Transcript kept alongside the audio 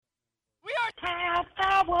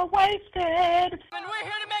We're wasted. And we're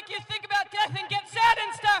here to make you think about death and get sad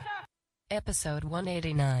and stuff. Episode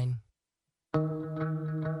 189.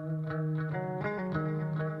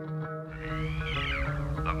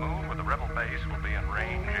 The moon with the rebel base will be in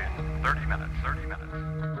range in 30 minutes.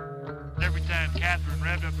 Every time Catherine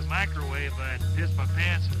revved up the microwave, I'd piss my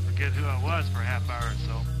pants and forget who I was for a half hour or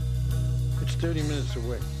so. It's 30 minutes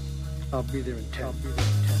away. I'll be there in 10.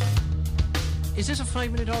 Is this a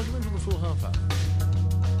 5-minute argument or a full half hour?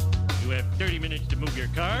 You have 30 minutes to move your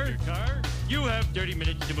car. You have 30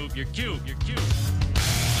 minutes to move your cube.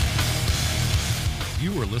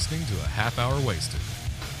 You are listening to a half hour wasted.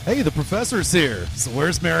 Hey, the professor's here. So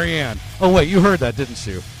where's Marianne? Oh, wait, you heard that, didn't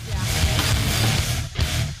you?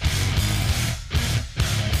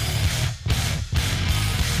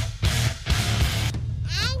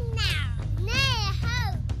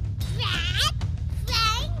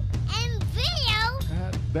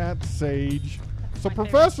 That's Sage. So,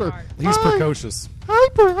 Professor. He's precocious. Hi,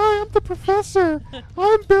 I'm the professor.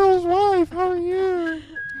 I'm Bill's wife. How are you?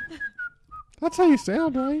 That's how you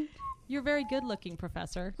sound, right? You're very good-looking,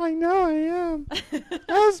 Professor. I know I am.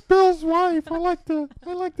 As Bill's wife, I like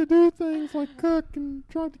to do things like cook and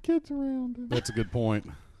drive the kids around. That's a good point.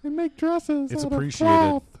 And make dresses. It's out appreciated.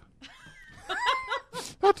 Of cloth.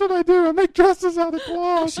 That's what I do. I make dresses out of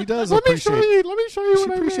cloth. She does Let me appreciate. show you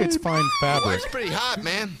what I appreciates made. fine fabric. It's pretty hot,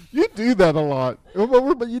 man. You do that a lot,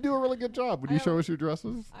 but you do a really good job. Would you show us your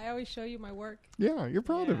dresses? I always show you my work. Yeah, you're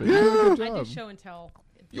proud of it. Yeah. You do a good I job. do show and tell.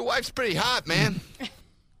 Your wife's pretty hot, man.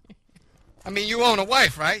 I mean, you own a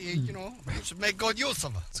wife, right? You know, you should make good use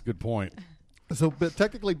of her. That's a good point. So, but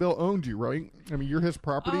technically, Bill owns you, right? I mean, you're his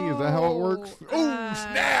property. Is that how it works? Oh,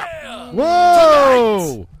 snap!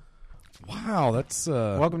 Whoa! Wow, that's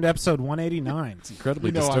Welcome to episode 189. it's incredibly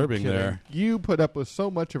You know, I'm disturbing kidding. there. You put up with so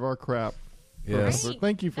much of our crap. Yes. Frank.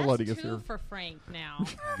 Thank you for letting us That's here. two for Frank now.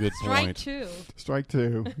 Good Strike point. two. Strike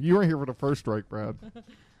two. You weren't here for the first strike, Brad.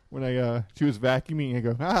 When she was vacuuming, I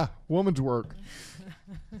go, woman's work.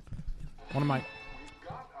 One of my...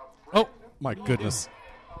 Oh, my goodness.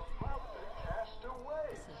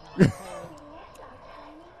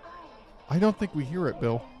 I don't think we hear it,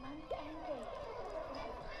 Bill.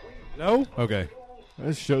 No? Okay.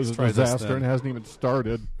 This show's a try this disaster then. and hasn't even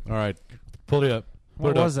started. All right. Pull it up.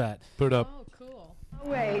 What was that? Put it up. Oh, cool.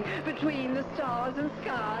 Away between the stars and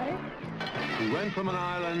sky. We went from an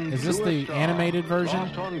island Is this to the a star, animated version?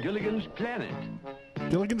 lost on Gilligan's Planet.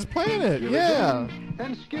 Gilligan's Planet, yeah.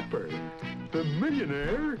 And Skipper, the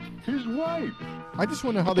millionaire, his wife. I just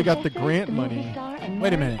wonder how they got the grant money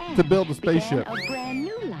Wait a minute. to build a spaceship. A brand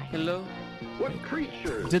new life. Hello? What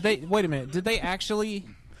creature? Did they... Wait a minute. Did they actually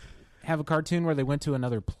have a cartoon where they went to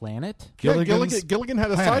another planet? Gilligan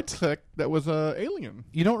had a Planet. sidekick that was an alien.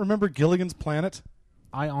 You don't remember Gilligan's Planet?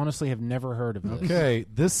 I honestly have never heard of this. Okay,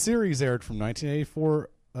 this series aired from 1984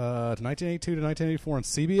 to 1982 to 1984 on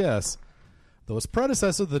CBS. Though its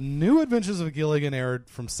predecessor, The New Adventures of Gilligan, aired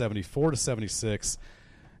from 74 to 76,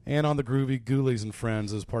 and on the groovy Ghoulies and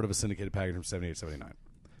Friends as part of a syndicated package from 78 to 79.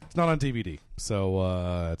 It's not on DVD,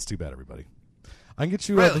 so it's too bad, everybody. I can get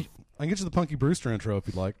you Really? I can get you the Punky Brewster intro if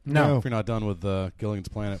you'd like. No. If you're not done with Gilligan's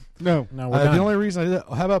Planet. No. No, we're done. The only reason I did that,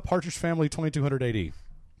 how about Partridge Family 2200 AD?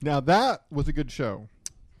 Now, that was a good show.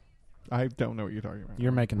 I don't know what you're talking about.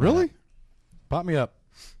 You're making that Really? up. Pop me up.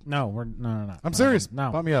 No, no. I'm serious.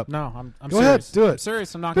 No. Pop me up. No, I'm Go ahead, serious. do it. I'm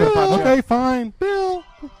serious. I'm not going to pop you up. Okay, fine. Bill.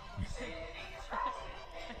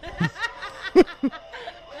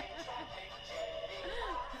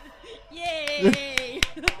 Yay!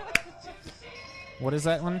 What is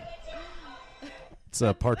that one? It's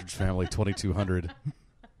Partridge Family 2200.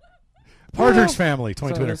 Partridge Family So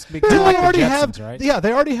 2200. it's Didn't because they like the already Jetsons, have? right? Yeah,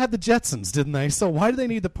 they already had the Jetsons, didn't they? So why do they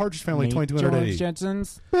need the Partridge Family Meet 2200 George AD?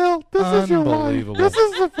 Jetsons. Bill, this is your wife. Unbelievable. This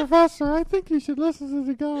is the professor. I think you should listen to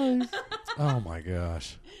the guys. Oh my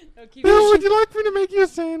gosh. No, keep Bill, it- would you like me to make you a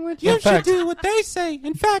sandwich? In fact, what they say.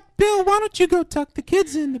 In fact, Bill, why don't you go tuck the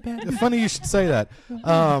kids into bed? funny you should say that.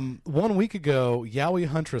 1 week ago, Yowie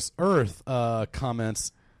Huntress Earth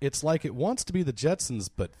comments, "It's like it wants to be the Jetsons,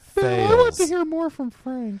 but Bill, I want to fails." hear more from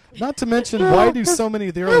Frank. Not to mention, Bill, why do so many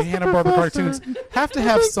of the early Mr. Hanna-Barbera Professor, cartoons have to I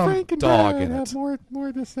have think some Frank and dog Dad in have it?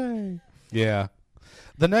 more to say. Yeah.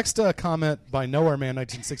 The next comment by Nowhere Man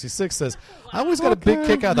 1966 says, "I always got a big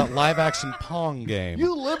kick out of that live-action Pong game."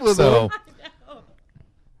 You live with so,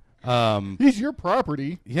 him. He's your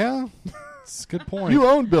property. Yeah, it's a good point. You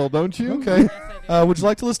own Bill, don't you? Okay. Would you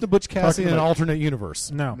like to listen to Butch Cassidy in an about- alternate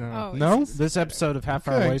universe? No. Oh, No? This episode of Half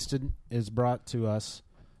Hour Okay. Wasted is brought to us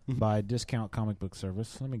by Discount Comic Book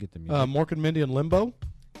Service. Let me get the music. Mork and Mindy in Limbo.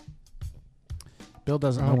 Bill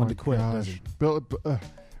doesn't know when to quit, does he? Bill,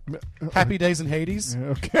 Happy Days in Hades.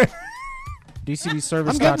 Okay. DCBService.com.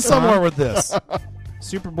 I'm getting somewhere with this.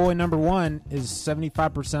 Superboy #1 is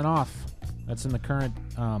 75% off. That's in the current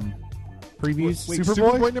previews. Wait,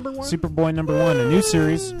 Superboy #1? Superboy #1, a new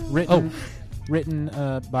series written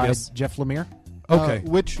by Yes. Jeff Lemire. Okay.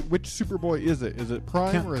 Which Superboy is it? Is it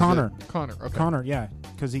Prime or Connor. is it Connor? Okay. Connor, yeah,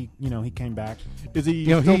 because he came back. Is he You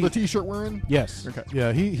know, still he- the T-shirt wearing? Yes. Okay.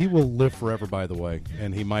 Yeah, he will live forever, by the way,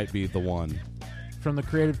 and he might be the one. From the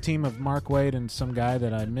creative team of Mark Waid and some guy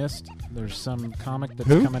that I missed. There's some comic that's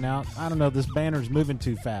Who? coming out. I don't know. This banner's moving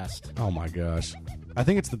too fast. Oh my gosh. I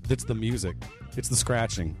think it's the music. It's the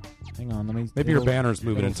scratching. Hang on, let me. Maybe your it'll- banner's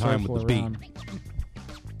moving in it'll time with the circle beat. around.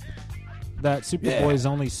 That Superboy is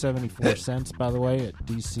only 74 cents, by the way, at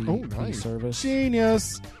DC nice. Service.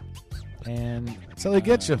 Genius. And That's how they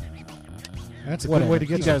get you. That's a good whatever. way to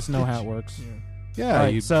get you you. guys know how it works. Yeah, All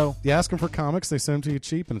right, you, so you ask them for comics, they send them to you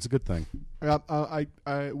cheap, and it's a good thing.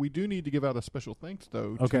 We do need to give out a special thanks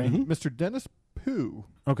though Okay. to Mr. Dennis Pooh.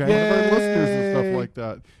 okay, One of our listeners and Yay. stuff like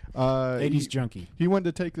that. 80s junkie. He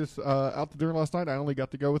wanted to take this out to dinner last night. I only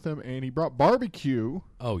got to go with him, and he brought barbecue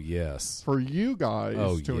Oh, yes. for you guys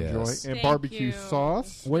Oh, to yes. enjoy, and Thank barbecue you.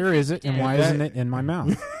 sauce. Where is it, and why That- isn't it in my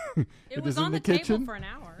mouth? It is was in on the the, kitchen, table for an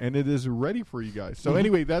hour. and it is ready for you guys. So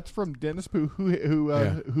anyway, that's from Dennis Pooh,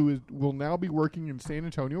 who will now be working in San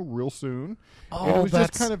Antonio real soon. and it Oh, was that's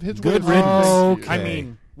just kind of his way Good of saying riddance. thank you. Okay. I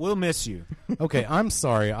mean, we'll miss you. Okay, I'm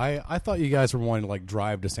sorry. I thought you guys were wanting to like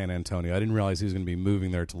drive to San Antonio. I didn't realize he was going to be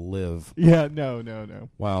moving there to live. Yeah, no.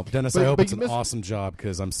 Wow, Dennis, But- I hope but it's you an missed- awesome job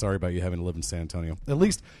because I'm sorry about you having to live in San Antonio. At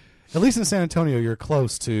least in San Antonio, you're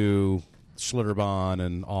close to Schlitterbahn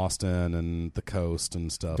and Austin and the coast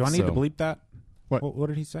and stuff. Do I need so to bleep that? What? What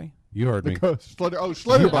did he say? You heard me.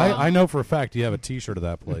 Schlitterbahn. I know for a fact you have a T-shirt of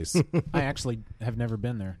that place. I actually have never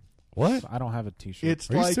been there. What? So I don't have a T-shirt. It's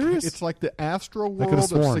Are you like serious? it's like the Astro could've World of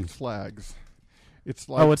sworn. Six Flags. It's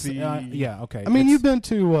like it's the yeah, okay. I mean, It's- you've been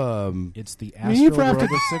to. It's the I mean, you've Astro World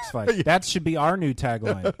drafted- of Six Flags. That should be our new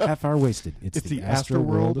tagline. Half hour wasted. It's the Astro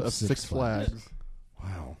World of Six Flags.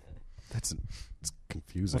 Wow, it's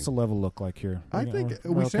confusing. What's the level look like here? I Yeah, think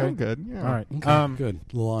we're we okay? sound good. Yeah. All right. Okay, good.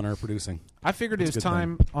 A little honor producing. I figured That's it a was good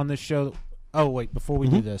time on this show. Oh wait, before we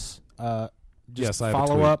do this, just Yes, I have a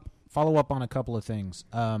follow tweet. follow up on a couple of things.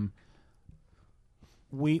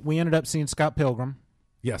 We ended up seeing Scott Pilgrim.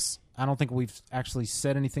 Yes. I don't think we've actually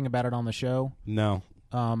said anything about it on the show. No.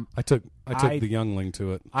 I I took the youngling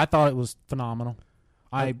to it. I thought it was phenomenal.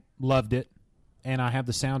 I loved it, and I have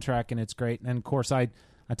the soundtrack, and it's great. And of course, I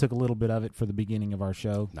took a little bit of it for the beginning of our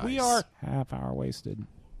show. Nice. We are half hour wasted.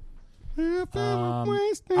 Half hour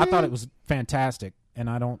wasted. I thought it was fantastic, and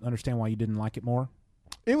I don't understand why you didn't like it more.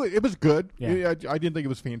 It was good. Yeah. I didn't think it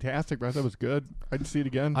was fantastic, but I thought it was good. I'd see it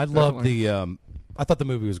again. I love definitely. the. I thought the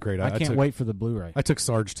movie was great. I can't took, wait for the Blu-ray. I took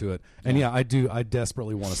Sarge to it, and yeah, I do. I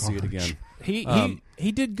desperately want to see it again.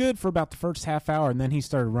 He did good for about the first half hour, and then he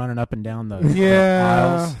started running up and down the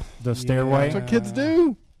Yeah. aisles, the stairway. That's what kids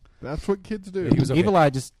do. That's what kids do. He was okay. Evil Eye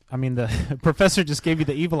the professor just gave you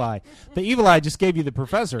the evil eye. The evil eye just gave you the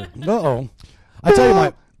professor. Uh-oh. I tell you,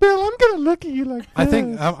 my Bill, I'm gonna look at you like this. I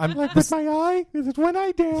think I'm like this- with my eye. This is one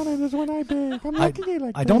eye down and this one eye big. I'm looking at you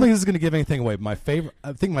like I don't think this is going to give anything away. My favorite.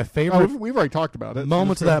 I think my favorite we've already talked about it.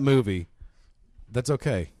 moments of that movie. That's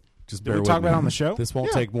okay. Just bear we with talk me. about it on the show? This won't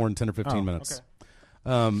Yeah. take more than 10 or 15 Oh, minutes.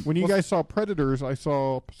 okay. When you guys saw Predators, I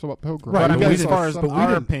saw Pilgrim. Right, But I but mean, we as didn't- far as but we our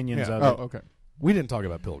didn't- opinions yeah. of Oh, it, okay. We didn't talk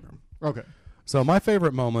about Pilgrim. Okay. So my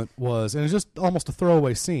favorite moment was, and it's just almost a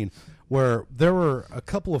throwaway scene, where there were a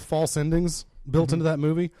couple of false endings built into that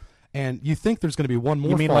movie, and you think there's going to be one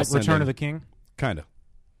more you mean like false Return ending. of the King? Kind of.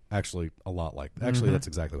 Actually, a lot like. Actually, that's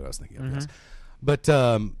exactly what I was thinking of, yes. Mm-hmm.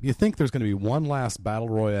 But you think there's going to be one last battle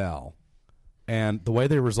royale, and the way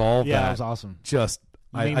they resolve Yeah, that that was awesome. just...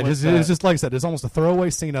 You mean I with just, the- it's just like I said. It's almost a throwaway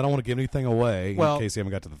scene. I don't want to give anything away Well- in case you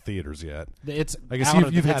haven't got to the theaters yet. It's I guess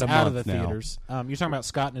out you've of, had it's a out of the month now. theaters. You're talking about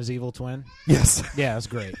Scott and his evil twin. Yes. Yeah, it's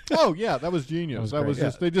great. Oh yeah, that was genius. That was great.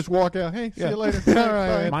 just they just walk out. Hey, see Yeah. you later. All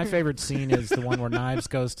Bye. right. My favorite scene is the one where Knives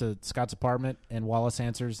goes to Scott's apartment and Wallace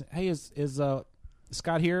answers, "Hey, is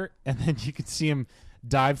Scott here?" And then you can see him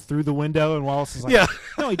dive through the window, and Wallace is like, Yeah.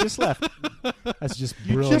 "No, he just left." That's just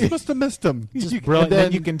You brilliant. just must have missed him. Just brilliant. And Then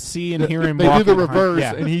then you can see and hear him. They do walking the behind- reverse,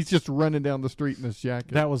 Yeah. and he's just running down the street in his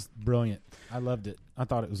jacket. That was brilliant. I loved it. I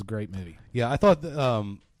thought it was a great movie. Yeah, I thought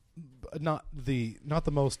not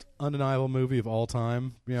the most undeniable movie of all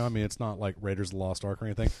time. You know, I mean, it's not like Raiders of the Lost Ark or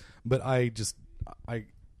anything, but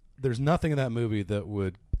there's nothing in that movie that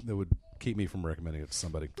would keep me from recommending it to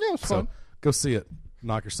somebody. Yeah, it was so fun. go see it.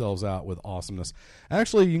 knock yourselves out with awesomeness.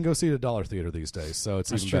 Actually, you can go see it at Dollar Theater these days, so it's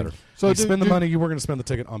That's even true. better. So you do- spend the do- money, we're going to spend the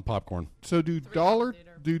ticket on popcorn. So do dollar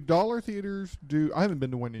theaters do? I haven't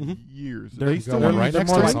been to one in years. There They you still go. use right the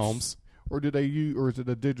next to his prints? homes. Or do they use, or is it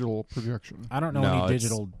a digital projection? I don't know No, any it's-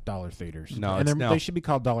 digital dollar theaters. No, and it's they're- now- they should be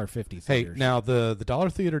called $1.50 Hey, theaters. now the Dollar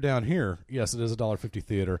Theater down here, yes, it is a $1.50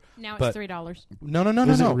 theater. Now but it's $3. No.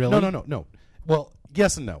 Is it really? No. Well,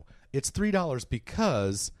 yes and no. It's $3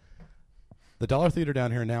 because the Dollar Theater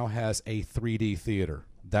down here now has a 3D theater.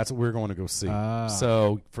 That's what we're going to go see. Ah.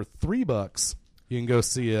 So for $3, you can go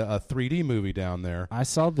see a 3D movie down there, I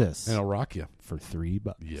saw this and it'll rock you. for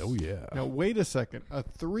 $3. Yeah, oh yeah. Now wait a second. A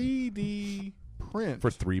 3D print For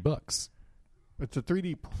 $3. It's a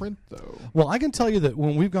 3D print though. Well, I can tell you that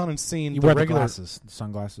when we've gone and seen You the wear regular the glasses, the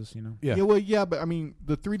sunglasses, you know. yeah. Yeah, well, yeah, but I mean,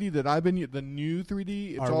 the 3D that I've been, the new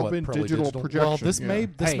 3D, it's Are all what, been probably digital projection. Well, this yeah. may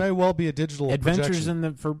Hey, well be a digital Adventures projection.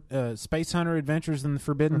 in the Space Hunter Adventures in the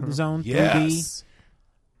Forbidden Zone 3D. Yes.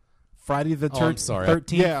 Friday the Oh, I'm sorry.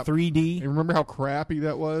 13th Yeah. 3D. And remember how crappy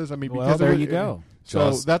that was? I mean, Well, because there it, you go. So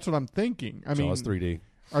Jaws. that's what I'm thinking. I mean, Jaws 3D.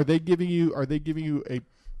 Are they giving you a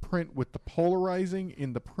print with the polarizing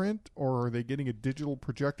in the print, or are they getting a digital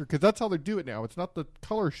projector? Because that's how they do it now. It's not the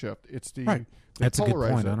color shift; it's the Right. they That's a good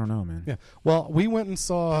polarize point. it. I don't know, man. Yeah. Well, we went and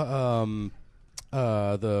saw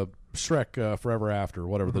the Shrek Forever After,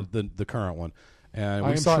 whatever the current one, and I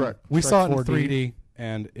we am saw Shrek. it. We Shrek saw it in 4D. 3D,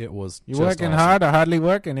 and it was You just working awesome. hard or hardly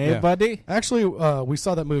working, eh, Yeah. buddy? Actually, we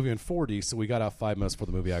saw that movie in 4D, so we got out 5 minutes before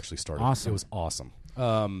the movie actually started. Awesome. It was awesome.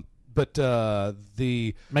 But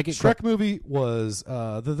the Make it Shrek quick. movie was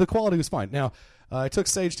the quality was fine. Now I took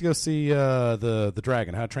Sage to go see the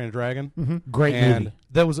Dragon, How to Train a Dragon. Great and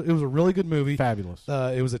movie. it was a really good movie. Fabulous.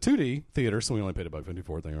 It was a 2D theater, so we only paid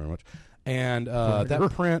 $1.54. Thank you very much. And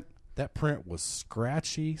that print was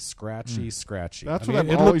scratchy. That's I what mean, I'm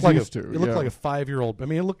it always looked like used to, It looked yeah. like a 5-year-old. I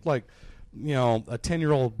mean, it looked like a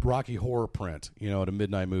 10-year-old Rocky Horror print, at a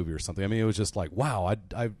midnight movie or something. I mean, it was just like, wow. I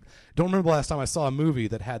don't remember the last time I saw a movie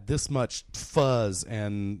that had this much fuzz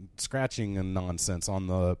and scratching and nonsense on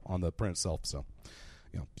the print itself. So,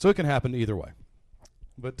 so it can happen either way.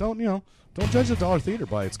 But don't judge the Dollar Theater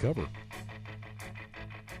by its cover.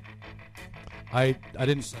 I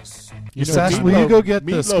didn't. Sash, will you go get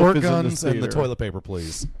the Meatloaf squirt is in guns this and the theater. toilet paper,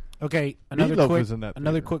 please? Okay, another Meatloaf quick was in that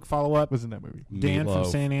theater. follow up. Was in that movie. Dan from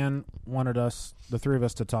Meatloaf. San Ann wanted the three of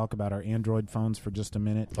us, to talk about our Android phones for just a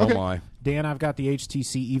minute. Oh Okay. my! Dan, I've got the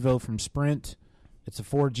HTC Evo from Sprint. It's a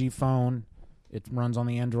 4G phone. It runs on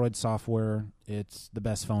the Android software. It's the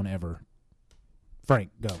best phone ever.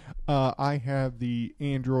 Frank, go. I have the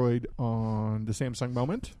Android on the Samsung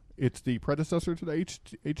Moment. It's the predecessor to the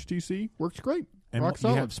HTC. Works great. And Rock you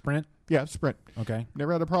solid. have Sprint? Yeah, Sprint. Okay.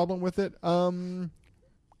 Never had a problem with it.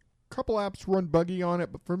 Couple apps run buggy on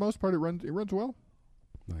it, but for the most part, it runs well.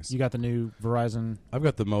 Nice. You got the new Verizon? I've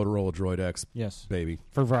got the Motorola Droid X, Yes. baby,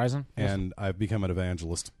 For Verizon? Yes. and I've become an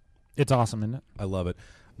evangelist. It's awesome, isn't it? I love it.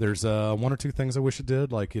 There's one or two things I wish it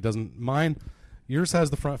did. Like it doesn't. Mine, yours has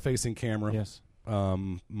the front-facing camera. Yes.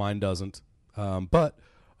 Mine doesn't. But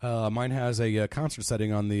mine has a concert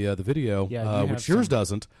setting on the video, Yeah, you have which yours some-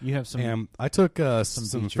 doesn't. You have some. And I took some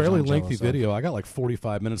features fairly I'm lengthy jealous of. video. I got like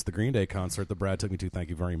 45 minutes of the Green Day concert that Brad took me to. Thank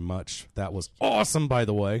you very much. That was awesome, by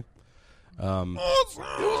the way. It was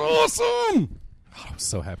awesome. Oh, I was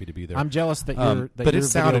so happy to be there. I'm jealous that but your it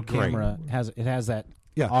sounded video great. camera has that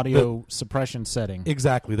Yeah, audio suppression setting.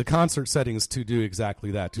 Exactly. The concert settings to do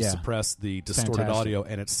exactly that, to Yeah. suppress the distorted Fantastic. audio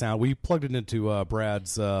and its sound. We plugged it into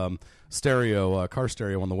Brad's stereo, car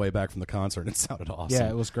stereo on the way back from the concert, and it sounded awesome. Yeah,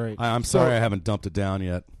 it was great. I'm sorry I haven't dumped it down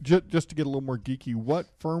yet. Just to get a little more geeky, what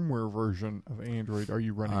firmware version of Android are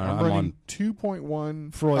you running? I'm I'm running on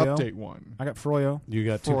 2.1 Froyo. update 1. I got Froyo. You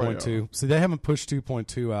got Froyo. 2.2. See, they haven't pushed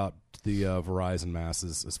 2.2 out to the Verizon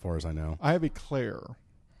masses, as far as I know. I have a Claire.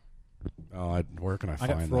 Oh, where can I I find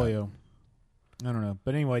got that? Froyo. I don't know.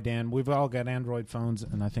 But anyway, Dan, we've all got Android phones,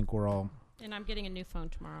 and I think we're all... And I'm getting a new phone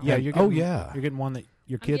tomorrow. Yeah, And- you're oh, getting, yeah. You're getting one that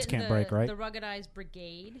your I'm kids getting can't break, right? The ruggedized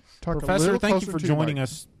brigade. Talk a Professor, little thank you closer for to your joining mic.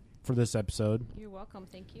 us for this episode. You're welcome.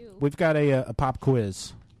 Thank you. We've got a pop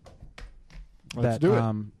quiz Let's that do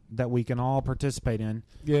it. that we can all participate in.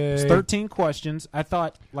 Yay. It's 13 questions. I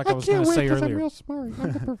thought, like I was going to say I'm earlier, real smart.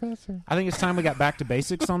 I'm the professor. I think it's time we got back to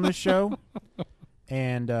basics on this show,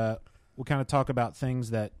 and we'll kind of talk about things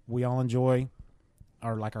that we all enjoy,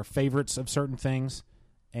 or like our favorites of certain things.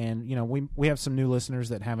 And we have some new listeners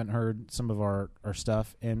that haven't heard some of our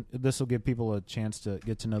stuff, and this will give people a chance to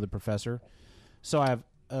get to know the professor. So I have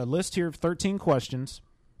a list here of 13 questions.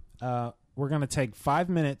 We're going to take 5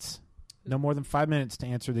 minutes, no more than 5 minutes, to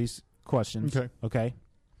answer these questions. Okay. Okay.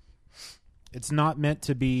 It's not meant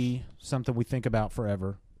to be something we think about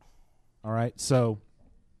forever. All right, so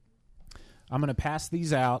I'm going to pass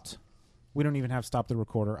these out. We don't even have to stop the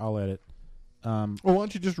recorder. I'll edit. Well, why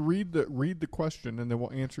don't you just read the question, and then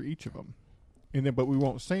we'll answer each of them, but we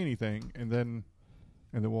won't say anything, and then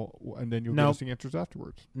you'll give us the answers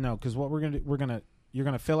afterwards. No, because what you're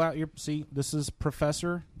gonna fill out your. See, this is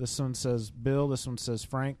Professor. This one says Bill. This one says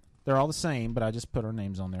Frank. They're all the same, but I just put our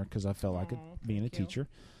names on there because I felt like it being a teacher.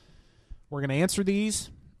 We're gonna answer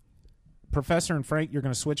these. Professor and Frank, you're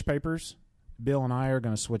gonna switch papers. Bill and I are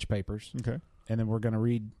gonna switch papers. Okay. And then we're gonna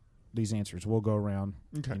read these answers. We'll go around.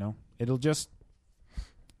 Okay. You know, it'll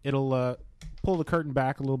pull the curtain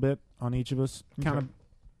back a little bit on each of us. Kind of,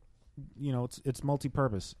 you know, it's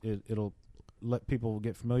multi-purpose. It'll let people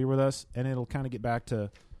get familiar with us, and it'll kind of get back to,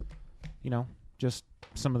 you know, just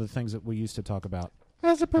some of the things that we used to talk about.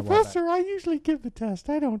 As a professor, I usually give the test.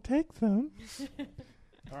 I don't take them.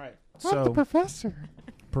 All right. I'm the professor.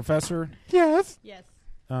 Professor. Yes. Yes.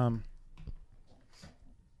 I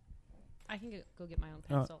can go get my own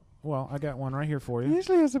pencil. Well, I got one right here for you.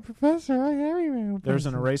 Usually, as a professor, I carry my own There's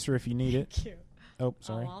pencil. an eraser if you need it. Thank you. Oh,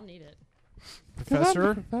 sorry. Oh, I'll need it.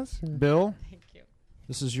 Professor. Professor. Bill. Thank you.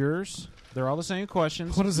 This is yours. They're all the same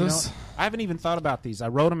questions. What is You this? know, I haven't even thought about these. I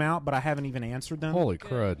wrote them out, but I haven't even answered them. Holy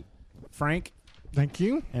crud. Frank. Thank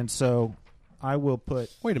you. And so I will put...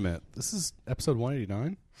 Wait a minute. This is episode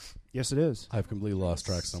 189? Yes, it is. I've completely lost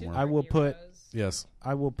track somewhere. I will put... Yes.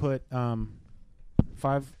 I will put 5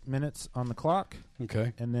 minutes on the clock.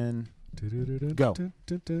 Okay. And then go.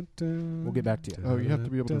 We'll get back to you. Oh, you have to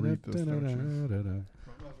be able to read this, don't you?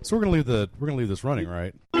 So we're gonna leave this running,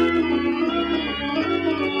 right?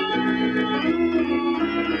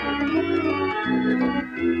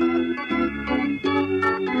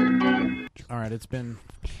 All right, it's been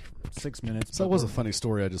 6 minutes. So that was a funny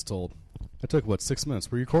story I just told. I took, 6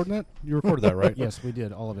 minutes? Were you recording that? You recorded that, right? Yes, we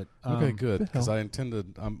did, all of it. Okay, good. Because I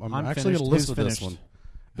intended... I'm actually finished. going to listen to Who's this finished? one.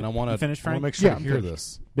 And I want to Frank? make sure Yeah, to I'm hear finished.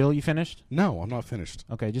 this. Bill, you finished? No, I'm not finished.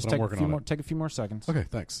 Okay, just But I'm take working on it. take a few more seconds. Okay,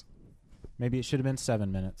 thanks. Maybe it should have been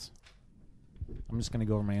 7 minutes. I'm just going to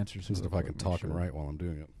go over my answers. As if I can talk and write while I'm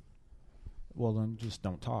doing it. Well, then just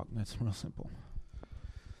don't talk. That's real simple.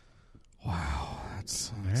 Wow,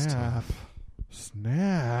 that's Snap. tough.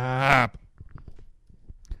 Snap.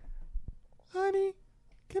 Honey,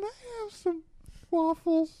 can I have some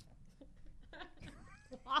waffles?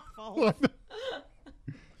 Waffles.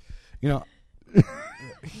 You know...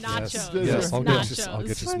 Nachos. Yes, I'll get you some Honey,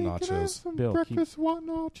 can I have nachos. some Bill, breakfast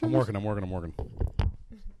nachos? I'm working.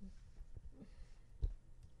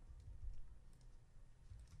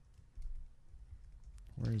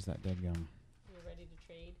 Where is that dead gum? We're ready to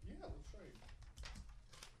trade.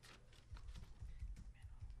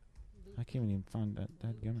 I can't even find that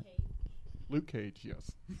dead gum. Luke Cage,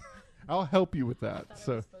 yes. I'll help you with that. I thought I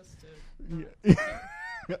So was supposed to. yeah.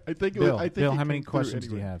 I think Bill, I think Bill, it how many came through questions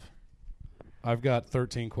do you anyway. have? I've got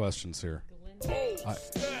 13 questions here.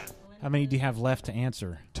 How many do you have left to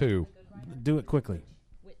answer? 2. Do it quickly.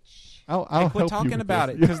 I'll Hey, help quit you talking with about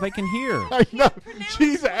this. it because they can hear. I know.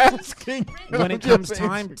 She's asking. When I'm it comes just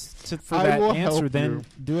time answering. for I that will answer, help then you.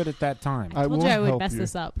 do it at that time. I Told will you I would help mess you.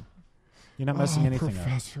 this up. You're not messing anything up.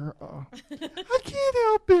 Professor, I can't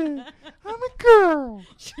help it. I'm a girl.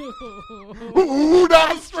 Ooh,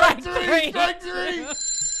 that's strike three.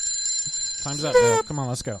 Time's up, Bill. Come on,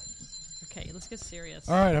 let's go. Okay, let's get serious.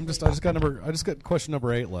 All right, I just got question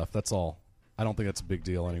number 8 left. That's all. I don't think that's a big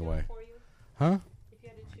deal anyway. Huh?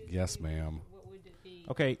 Yes, ma'am.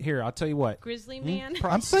 Okay, here, I'll tell you what. Grizzly Man.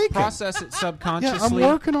 I'm thinking. Process it subconsciously. Yeah,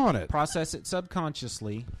 I'm working on it. Process it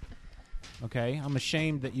subconsciously. Okay, I'm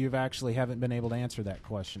ashamed that you actually haven't been able to answer that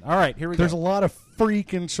question. All right, here we There's go. a lot of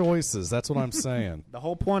freaking choices. That's what I'm saying. The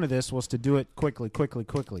whole point of this was to do it quickly.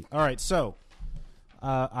 All right, so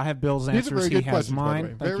I have Bill's These are answers. very He good has questions, by the mine. way.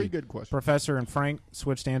 Thank Very you. good questions. Professor and Frank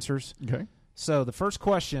switched answers. Okay. So the first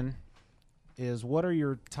question is, what are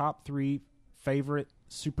your top 3 favorite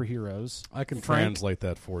superheroes? I can Frank, translate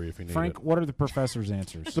that for you if you need Frank, it. what are the professor's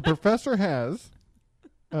answers? The professor has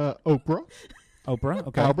Oprah, Oprah,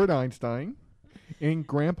 okay. Albert Einstein, and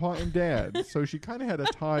Grandpa and Dad. So she kind of had a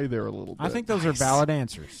tie there a little bit. I think those are valid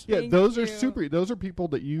answers. Yeah, Thank those you. are super. Those are people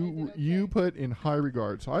that you put in high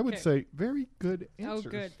regard. So I would Okay. say very good Oh,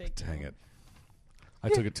 answers. good. Thank you. Dang it. I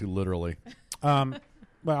took it too literally. Well,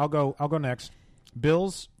 I'll go next.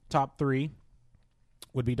 Bill's top 3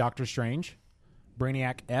 would be Doctor Strange,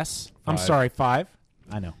 Brainiac S. I'm 5. sorry, 5.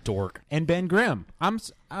 I know. Dork. And Ben Grimm.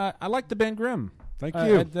 I like the Ben Grimm. Thank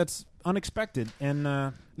you. That's unexpected, and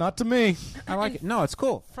Not to me. I like it. No, it's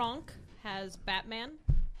cool. Frank has Batman,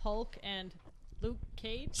 Hulk, and Luke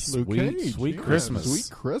Cage. Luke Sweet, Cage, sweet yeah, Christmas. Sweet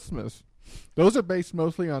Christmas. Those are based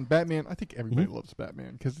mostly on Batman. I think everybody loves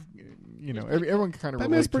Batman because everyone kind of.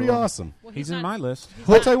 Batman's pretty awesome. Well, He's in my list.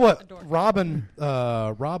 I'll tell you what, Robin might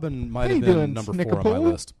How have you been doing, number 4 on my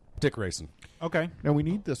Snickerpool? list. Dick Grayson. Okay. Now we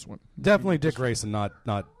need this one. Definitely Dick Grayson, not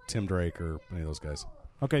Tim Drake or any of those guys.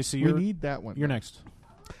 Okay, so We need that one. You're next.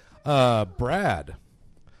 Brad.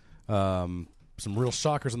 Some real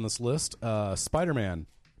shockers on this list. Spider-Man,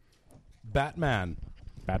 Batman,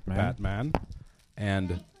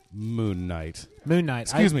 and Moon Knight. Moon Knight.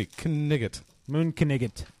 Excuse me, Knigget. Moon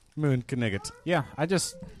Knigget. Yeah,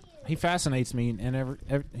 he fascinates me, and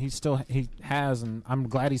he has, and I'm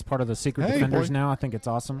glad he's part of the Secret Hey, Defenders boy. now. I think it's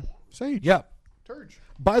awesome. Sage. Yep. Turge.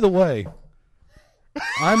 By the way,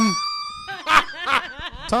 I'm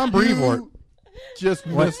Tom Brevoort. Just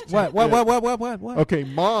missed What? Okay,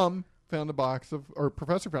 Mom found a box or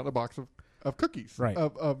Professor found a box of cookies. Right.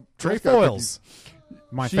 Of Girl Trefoils. Scout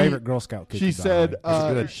My She- favorite Girl Scout cookie. She said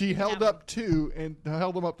good. she held up 2 and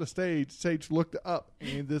held them up the stage. Sage looked up,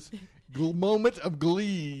 and this moment of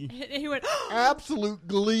glee, And he went, absolute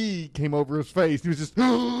glee, came over his face. He was just,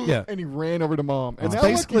 Yeah. and he ran over to Mom. And It's now look,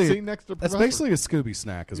 he's basically sitting next to that's Professor. basically a Scooby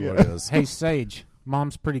snack, is Yeah. what it is. Hey, Sage,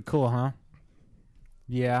 Mom's pretty cool, huh?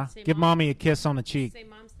 Yeah. Say Give Mom. Mommy a kiss on the cheek. say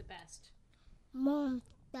Mom's the best. Mom's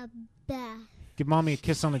the best. Give Mommy a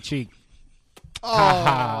kiss on the cheek. Oh.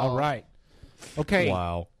 All right. Okay.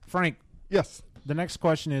 Wow. Frank, Yes. the next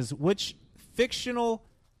question is, which fictional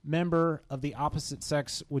member of the opposite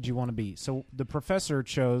sex would you want to be? So the professor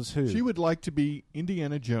chose who? She would like to be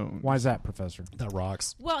Indiana Jones. Why is that, Professor? That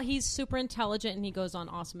rocks. Well, he's super intelligent and he goes on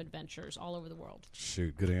awesome adventures all over the world.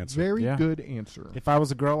 Shoot, good answer. Very Yeah. good answer. If I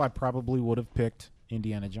was a girl, I probably would have picked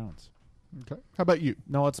Indiana Jones. Okay. How about you?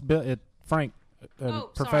 No, it's Frank.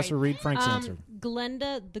 Professor sorry. Reed Frank's answer.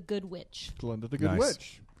 Glenda the Good Witch. Glenda the Good Nice.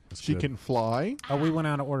 Witch. That's She good. can fly, Oh, we went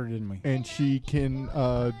out of order, didn't we? and she can.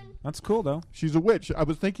 That's cool, though. She's a witch. I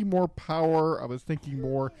was thinking more power. I was thinking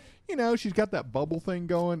more. She's got that bubble thing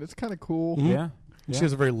going. It's kind of cool. Mhm. Yeah. She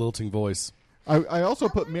has a very lilting voice. I also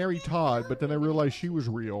put Mary Todd, but then I realized she was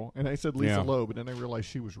real, and I said Lisa Yeah. Loeb, but then I realized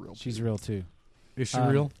she was real. She's too. real, too. Is she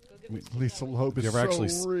real? Lisa Loeb is Have you ever so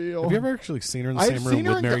actually real. Have you ever actually seen her in the I've same room seen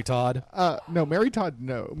her with in Mary co- Todd? No, Mary Todd.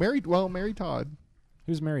 No, Mary Todd.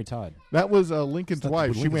 Who's Mary Todd? That was Lincoln's That's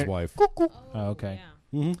wife. She Lincoln's went. wife. Cuckoo. Oh, okay.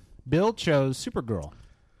 Yeah. Mm-hmm. Bill chose Supergirl.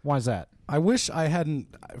 Why is that? I wish I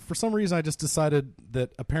hadn't. For some reason, I just decided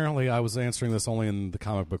that apparently I was answering this only in the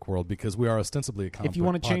comic book world because we are ostensibly a comic book If you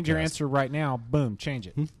want to change your podcast. answer right now, boom, change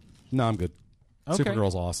it. No, I'm good. Okay.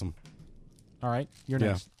 Supergirl's awesome. All right, you're Yeah.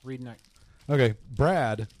 next. Read next. Okay,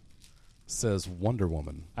 Brad says Wonder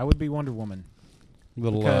Woman. I would be Wonder Woman.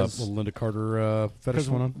 Little Because- Linda Carter fetish Because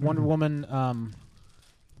going on. Wonder Woman,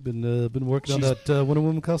 Been working on She's- that Wonder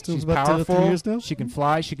Woman costume she's for about 3 powerful. years now. She can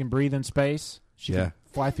fly. She can breathe in space. She Yeah. can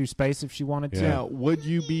fly through space if she wanted to. Yeah. Now, would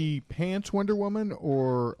you be pants Wonder Woman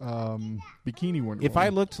or bikini Wonder If I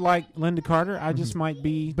Woman? looked like Linda Carter, I just might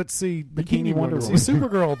be But see, Bikini Wonder see, Woman.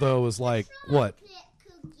 Supergirl though is like what,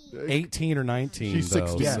 18 or 19? She's though,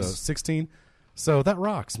 16. so Yes. 16. So that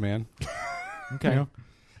rocks, man. okay. You know?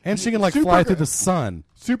 And she can like fly Supergirl- through the sun.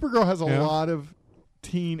 Supergirl has a Yeah. lot of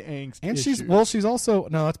teen angst. And issues. she's also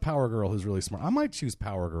that's Power Girl who's really smart. I might choose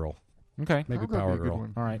Power Girl. Okay. Maybe Power Power Girl would be a good Girl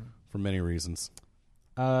one. All right. for many reasons.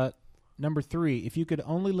 Number 3. If you could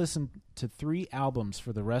only listen to 3 albums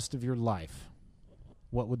for the rest of your life,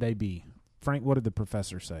 what would they be? Frank, what did the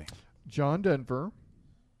professor say? John Denver.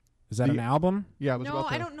 Is that The- an album? Yeah, I was No, about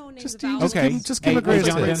to. I don't know names Just of you albums. just Okay. just give Hey, a greatest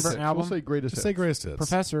John hits. Denver album? We'll say greatest Just say hits. greatest hits.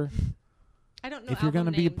 Professor, I don't know if you're going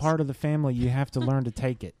to be a part of the family, you have to learn to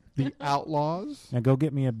take it. The Outlaws Now go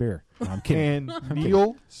get me a beer. No, I'm kidding. and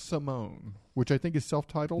Neil Simone, which I think is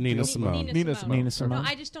self-titled. Nina Neil Simone. Nina Simone. Nina Simone. No,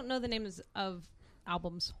 I just don't know the names of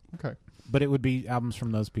albums. Okay. But it would be albums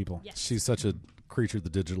from those people. Yes. She's such a creature of the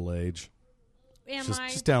digital age. Am Just, I?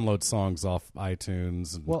 just download songs off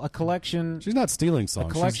iTunes. And Well, a collection, she's not stealing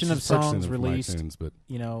songs. collection she's of songs purchasing them from released. iTunes, but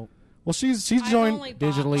you know, well, she's I've joined. only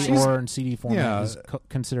bought, digitally like, or in CD format Yeah. is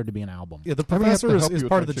considered to be an album. Yeah, the I'm gonna have to professor help is you with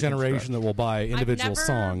part my of the chicken generation scratch. that will buy individual I've never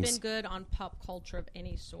songs. been good on pop culture of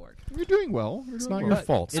any sort. You're doing well. You're It's doing not well. your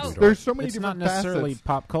fault, It's- sweetheart. There's so many It's different not necessarily facets.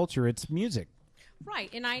 pop culture. It's music. Right,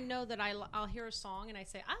 and I know that I'll hear a song and I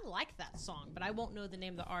say, I like that song, but I won't know the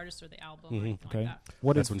name of the artist or the album or anything Okay. like that.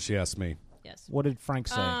 What That's did when she asked me. Yes. what did Frank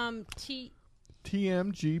say?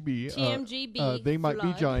 TMGB. TMGB, They Might Be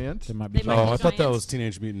Flood. Giant. They might be They Might Oh, Be I thought that Giants. was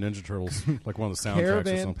Teenage Mutant Ninja Turtles, like one of the soundtracks or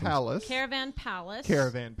Caravan something. Palace. Caravan Palace.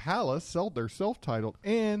 Caravan Palace sold their self-titled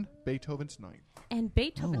and Beethoven's Ninth. And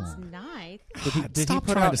Beethoven's Ninth. Did he Stop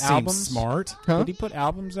put trying out to seem albums? smart. Huh? Did he put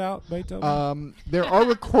albums out, Beethoven? There are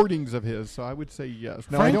recordings of his, so I would say yes.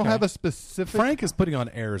 Now, I Frank- don't have a specific... Frank is putting on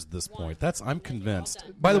airs at this point. I'm convinced.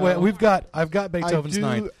 By the way, I've got Beethoven's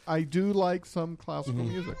Ninth. I do like some classical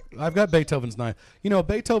music. I've got Beethoven's Ninth.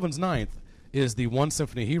 Beethoven's Ninth is the one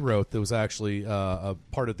symphony he wrote that was actually a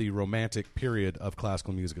part of the romantic period of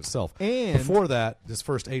classical music itself. And before that, his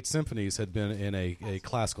first 8 symphonies had been in a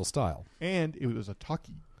classical style. And it was a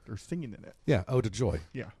talkie. They're singing in it. Yeah, Ode to Joy.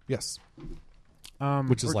 Yeah. Yes.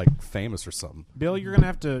 Which is like famous or something. Bill, you're gonna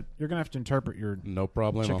have to interpret your no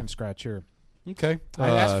problem chicken scratch here. Okay. I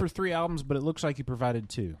asked for 3 albums, but it looks like you provided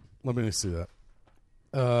 2. Let me see that.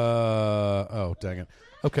 Oh, dang it.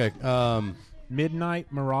 Okay. Midnight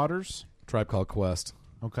Marauders. Tribe Called Quest.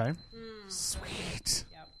 Okay. Sweet.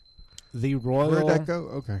 The Royal... Where'd that go?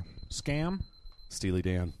 Okay. Scam. Steely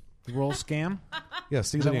Dan. The Royal Scam. Yeah,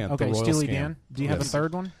 Steely Dan. Okay, the Royal Steely Scam. Dan. Do you have a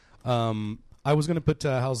third one? I was going to put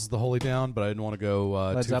Houses of the Holy down, but I didn't want to go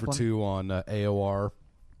Led 2 Zeppelin? for 2 on AOR.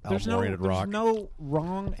 There's Album-oriented rock. no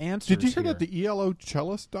wrong answers. Did you hear here. that the ELO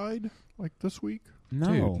cellist died this week? No.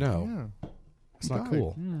 Dude, no. Yeah. It's He not died.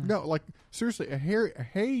 cool. No, seriously, a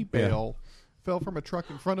hay bale fell from a truck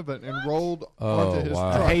in front of it and rolled onto his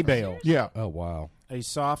wow. truck. A hay bale. Yeah. Oh, wow. A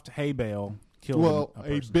soft hay bale killed a a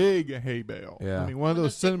person. big hay bale. Yeah. I mean, one of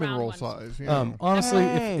those big cinnamon round roll ones. size. Yeah. Honestly,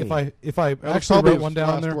 Hey. if I That was actually probably wrote one his down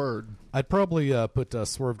last there, word. I'd probably put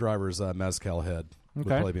Swerve Driver's Mezcal Head. Would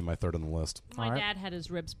Okay. probably be my third on the list. My All right. dad had his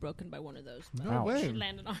ribs broken by one of those. But No way. It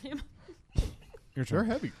landed on him. Your They're turn.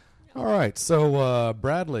 heavy. All right, so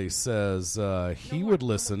Bradley says he would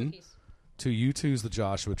listen to U2's The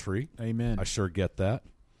Joshua Tree. Amen. I sure get that.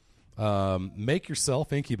 Make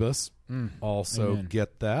Yourself, Incubus. Also Amen.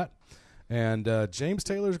 get that. And James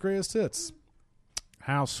Taylor's Greatest Hits.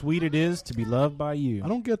 How sweet it is to be loved by you. I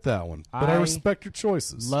don't get that one, but I I respect your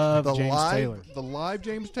choices. Love The James live, Taylor. the live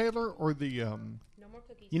James Taylor, or the No more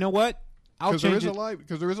cookies. You know what? I'll because there change is it. a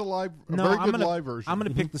live a No, very I'm good gonna, live version. I'm going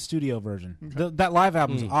to pick the studio version. That live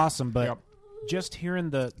album's awesome, but Yep. just hearing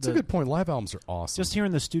That's a good point. Live albums are awesome. just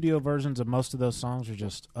hearing the studio versions of most of those songs are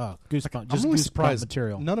just goosebump. I'm Just really goosebump surprised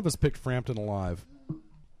material. none of us picked Frampton Alive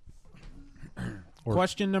or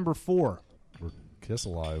Question number 4: Kiss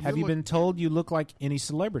Alive. Have you been told you look like any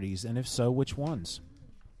celebrities, and if so, which ones?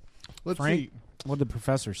 Let's Frank, see. what did the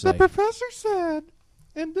professor say? The professor said,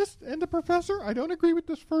 and the professor, I don't agree with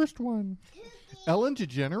this first one. Ellen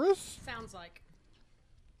DeGeneres? Sounds like.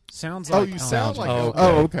 Sounds Oh, like you Ellen sound like DeGeneres. Ellen.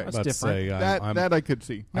 Oh, okay. That's About to different. say, That I could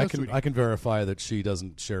see. No, I sweetie. can verify that she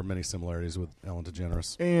doesn't share many similarities with Ellen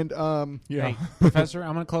DeGeneres. And yeah. Hey, Professor,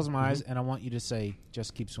 I'm going to close my eyes, and I want you to say,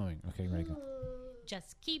 "Just keep swimming." Okay, ready? Go.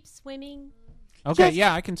 Just keep swimming. Okay, Just-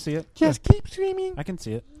 yeah, I can see it. Just keep streaming. I can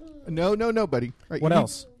see it. No, buddy. All right, What you need-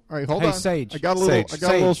 else? All right, hold Hey, on. Sage. I got a little. Sage. I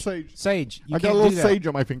got a little sage. Sage, you I got can't a little do that. sage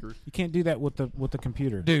on my fingers. You can't do that with the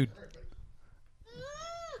computer. Dude.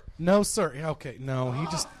 No, sir. Okay, no, he's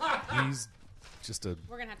just a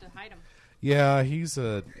We're gonna have to hide him. yeah. He's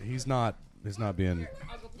not being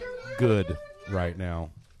good right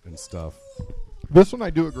now and stuff. This one I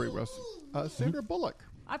do agree with. Sandra Bullock.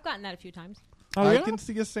 I've gotten that a few times. Oh, I yeah? can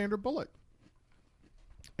see a Sandra Bullock.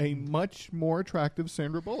 A much more attractive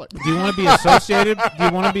Sandra Bullock. Do you want to be associated? Do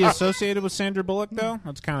you want to be associated with Sandra Bullock though?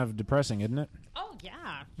 That's kind of depressing, isn't it? Oh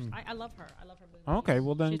yeah, I love her. I love her movies. Okay,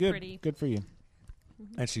 well then, She's good. pretty. Good for you.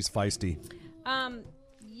 And she's feisty.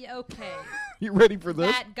 Yeah, okay. You ready for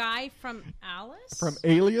this? That guy from Alice? From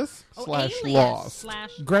Alias / Alias Lost.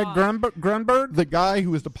 / Greg Lost. Grunberg. The guy who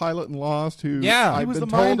was the pilot in Lost, who Yeah. I've He was been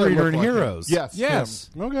the told mind I reader look in like him. Heroes. Yes, Yes.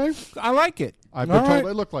 Okay, I like it. I've been All told right.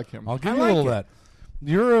 I look like him. I'll give I you a little like of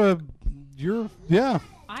that. You're yeah.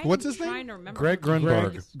 I'm What's his name? trying to remember Greg who he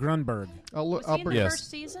Grunberg. was. Grunberg. I'll Was he in bring the Yes. first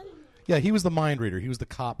season? Yeah, he was the mind reader. He was the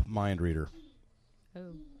cop mind reader. Oh.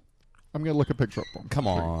 I'm going to look a picture up for him. Come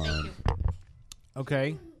on.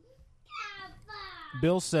 Okay.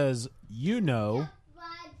 Bill says you know,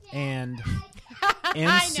 and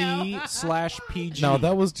NC/PG. No,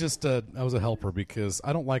 that was just that was a helper because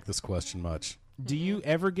I don't like this question much. Do you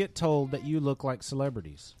ever get told that you look like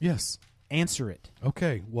celebrities? Yes. Answer it.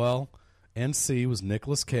 Okay. Well, NC was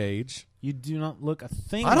Nicolas Cage. You do not look a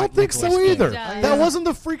thing. I don't like think Nicolas so Cage. either. He does. That wasn't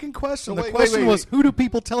the freaking question. So The wait, question wait, was, wait. who do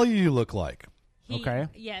people tell you look like? Okay.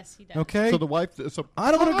 Yes, he does. Okay. So the wife. So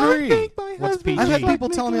I don't agree. think my What's husband PG? I've had looks people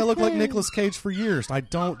telling me I look like Cage. Nicolas Cage for years. And I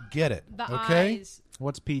don't get it. The Okay. eyes.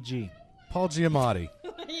 What's PG? Paul Giamatti.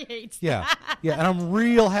 He hates Yeah. Yeah. And I'm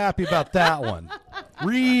real happy about that one.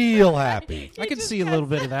 Real happy. I can see a little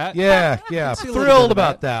bit of that. Yeah. Yeah. see a little bit Thrilled of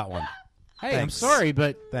about that one. Hey, I'm Thanks. sorry,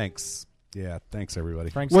 but Thanks. Yeah, thanks everybody.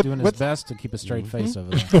 Frank's What- doing his what's- best to keep a straight face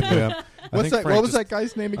over there. Yeah. I What's think that? Frank What was just- that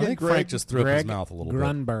guy's name again? I think Greg? Frank just threw up his Greg mouth a little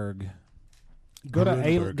Grunberg. Go to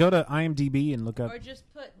Grunberg. go to IMDb and look up. Or just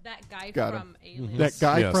put that guy Got from him. Alias. That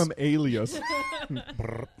guy Yes. from Alias. /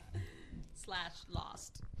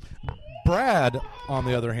 Lost. bit. Brad, on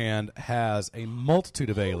the other hand, has a multitude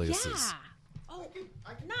of aliases. Yeah. Oh,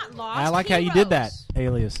 not Lost. I like how you did that.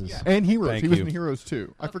 Heroes. Aliases. And Heroes. Thank he was you. in Heroes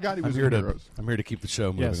too. I forgot he I'm was here in to Heroes. I'm here to keep the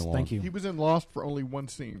show moving Yes, along. thank you. He was in Lost for only one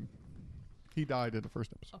scene. He died in the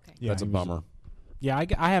first episode. Okay. Yeah, That's a he was- bummer. Yeah,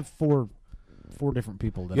 I have four different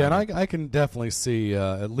people. That Yeah, and I I can definitely see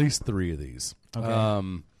at least 3 of these.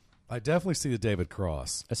 Okay. I definitely see the David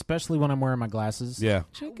Cross. especially when I'm wearing my glasses. Yeah.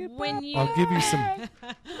 When you I'll give you some.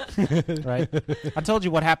 Right. I told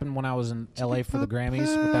you what happened when I was in LA for the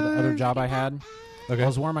Grammys with that other job I had. Okay. I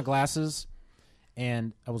was wearing my glasses,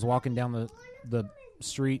 and I was walking down the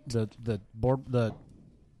street, the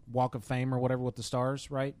Walk of Fame or whatever with the stars,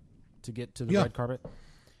 right, to get to the Yeah. red carpet.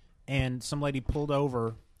 And some lady pulled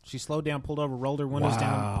over. She slowed down, pulled over, rolled her windows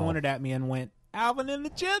down, Wow. pointed at me, and went, "Alvin and the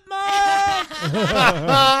Chipmunks."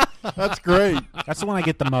 That's great. That's the one I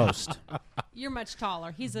get the most. you're much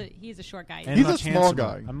taller. He's a short guy. And He's a much small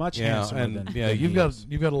handsomer. guy. I'm much Yeah, handsomer and than yeah, than you've he got is.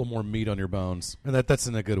 a little more meat on your bones, and that's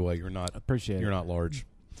in a good way. You're not Appreciate it. You're not large,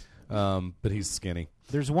 but he's skinny.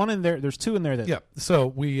 There's one in there. There's two in there that. Yeah. So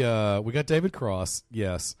we got David Cross.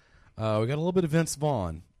 Yes. We got a little bit of Vince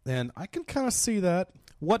Vaughn, and I can kind of see that.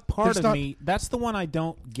 What part There's of not- me? That's the one I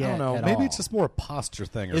don't get. I don't know. at Maybe all. it's just more a posture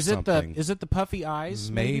thing or Is it something. the puffy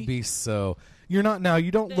eyes? Maybe so. You're not now.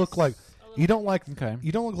 You don't look like you don't like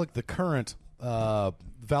you don't look like the current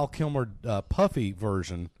Val Kilmer puffy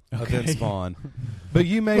version of Okay. Vince Vaughn, but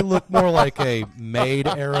you may look more like a Maid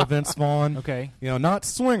era Vince Vaughn. Okay. You know, not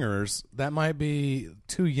Swingers. That might be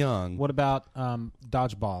too young. What about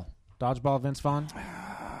Dodgeball? Dodgeball Vince Vaughn?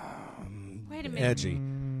 Wait a minute. Edgy.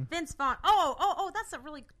 Vince Vaughn. Oh, that's a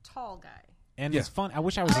really tall guy. And it's fun. I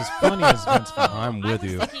wish I was as funny as Vince Vaughn. I'm with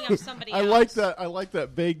you. Thinking of somebody I else. like that. I like that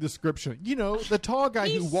vague description. You know, the tall guy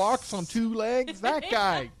who walks on 2 legs. That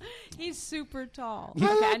guy. He's super tall. Okay,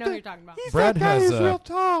 I know who you're talking about. Brad has real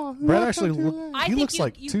tall. Brad Walks on actually 2 look, legs. I he think looks you,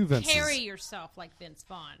 like you two Vinces. carry yourself like Vince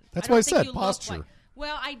Vaughn. That's don't why I think said you look posture. like-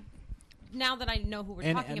 well, now that I know who we're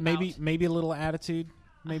And talking maybe about, maybe a little attitude.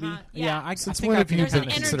 Maybe. Uh-huh, Yeah. yeah. I Since think when I have you There's been an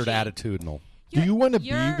considered energy. attitudinal? Do you want to be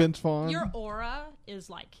your- Vince Vaughn? Your aura is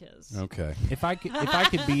like his. Okay. If I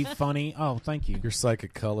could be funny. Oh, thank you. Your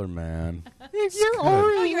psychic color, man.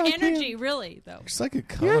 Oh, your energy, really though. Your psychic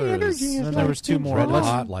color is And then there was 2 more. red Let's,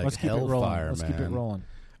 hot like let's keep it rolling. hellfire, Let's man. keep it rolling.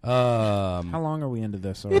 How How long are we into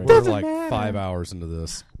this already? We're like 5 hours into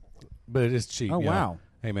this, but it is cheap. Oh, yeah. wow.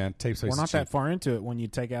 Hey man, tape space. We're not is that cheap. far into it when you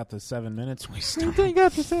take out the 7 minutes we started. Take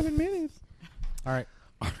out the 7 minutes. All right.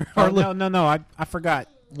 Oh, no. I forgot.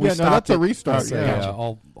 We Yeah, no, stopped that's a it. restart. So, Yeah.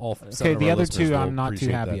 all Okay, seven of the our other listeners 2 will I'm not too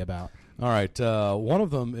appreciate happy that. about. All right, one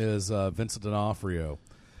of them is Vincent D'Onofrio,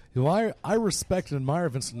 who I respect and admire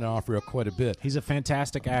Vincent D'Onofrio quite a bit. He's a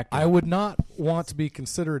fantastic actor. I would not want to be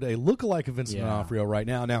considered a lookalike of Vincent Yeah. D'Onofrio right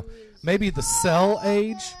now. Now, maybe the Cell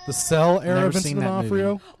age, the Cell era Never of Vincent seen that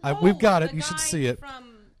D'Onofrio. Oh, We've got it. the You should guy see it. from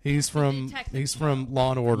He's from detective Law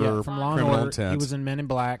and Order, Yeah, from Law and Criminal Order. Intent. He was in Men in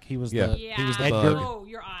Black. He was Yeah. the He was the Edgar. bug. Oh,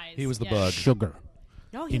 your eyes. He was the yeah. bug. Sugar.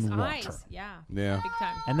 No, his in eyes. water. Yeah. Yeah. Big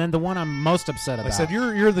time. And then the one I'm most upset about. Like I said,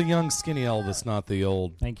 you're the young skinny Elvis, not the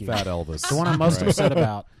old Thank you. fat Elvis. The one I'm most Right. upset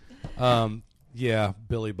about. Yeah,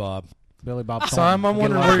 Billy Bob. Billy Bob So Thornton. I'm I get a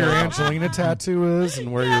wondering lot where of your Billy Bob. Angelina tattoo is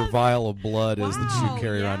and where your vial of blood is that Wow, you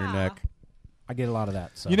carry around your yeah. neck. I get a lot of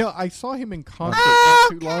that. So. You know, I saw him in concert not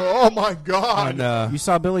too long. Oh my God! And, You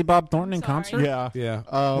saw Billy Bob Thornton in Sorry. concert? yeah,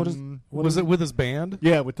 yeah. What is- what Was is it with his band?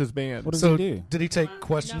 yeah, with his band. What does So he do? did he take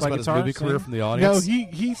questions Play about his guitar, movie career sing? from the No, audience?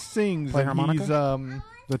 he sings. Play and harmonica? He's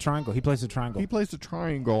The triangle. He plays the triangle. he plays the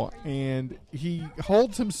triangle, and he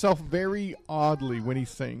holds himself very oddly when he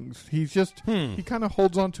sings. He's just he kind of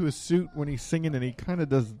holds on to his suit when he's singing, and he kind of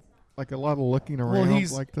does like a lot of looking around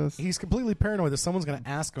he's like this. He's completely paranoid that someone's going to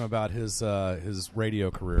ask him about his radio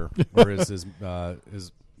career or his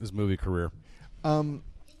movie career.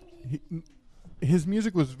 His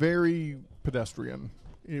music was very pedestrian.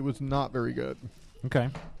 It was not very good. Okay.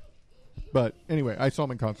 But anyway, I saw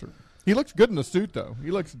him in concert. He looks good in the suit, though. He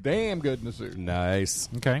looks damn good in the suit. Nice.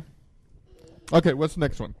 Okay. Okay, what's the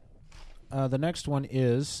next one? The next one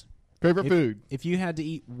is Favorite food? If you had to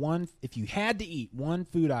eat one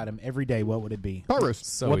food item every day, what would it be? Pot roast.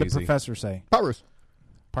 So what did easy. the professor say? Pot roast.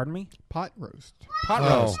 Pardon me? Pot roast. Pot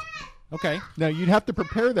Oh. roast. Okay. Now, you'd have to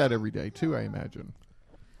prepare that every day, too, I imagine.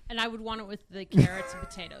 And I would want it with the carrots and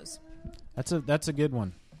potatoes. That's a good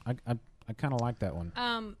one. I kind of like that one.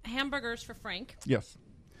 Hamburgers for Frank. Yes.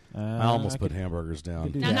 I almost put hamburgers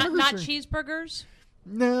down. Now, not cheeseburgers.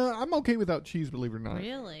 No, I'm okay without cheese. Believe it or not.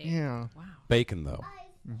 Really? Yeah. Wow. Bacon though.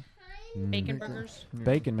 Bacon burgers.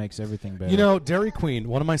 Bacon makes everything better. You know, Dairy Queen.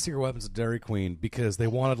 One of my secret weapons at Dairy Queen because they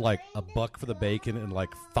wanted like $1 for the bacon and like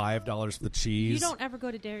 $5 for the cheese. You don't ever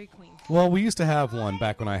go to Dairy Queen. Well, we used to have one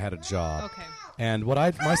back when I had a job. Okay. And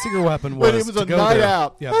my secret weapon was But it was to a go night there.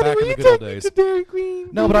 out. Yeah, Honey, back will in the you good old take me days. to Dairy Queen?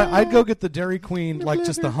 No, but I'd go get the Dairy Queen, like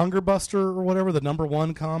just the Hunger Buster or whatever, the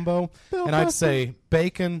 #1 combo, and I'd say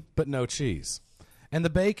bacon but no cheese. And the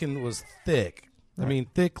bacon was thick. I mean,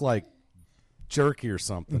 thick like jerky or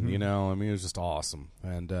something, you know? I mean, it was just awesome.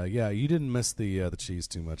 And, yeah, you didn't miss the cheese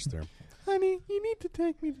too much there. Honey, you need to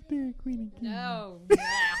take me to Dairy Queen again. No.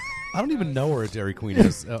 I don't even know where a Dairy Queen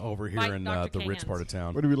is over here Like in Dr. the rich part of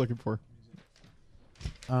town. What are we looking for?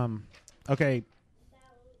 Okay.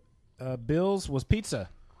 Bill's was pizza.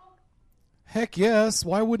 Heck yes.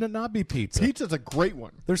 Why wouldn't it not be pizza? Pizza's a great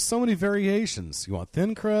one. There's so many variations. You want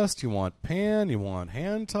thin crust, you want pan, you want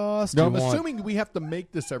hand tossed. No, you I'm want... assuming we have to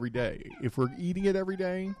make this every day. If we're eating it every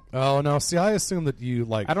day. Oh, no. See, I assume that you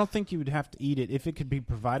like... I don't think you would have to eat it. If it could be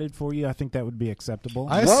provided for you, I think that would be acceptable.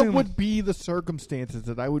 What would be the circumstances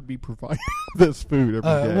that I would be providing this food every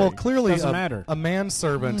day? Well, clearly Doesn't matter. A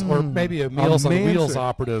manservant or maybe a Meals on Wheels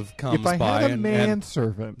operative comes if I by had a and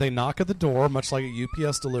manservant. they knock at the door, much like a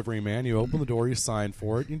UPS delivery man. You open the door, you sign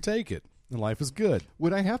for it, you take it, and life is good.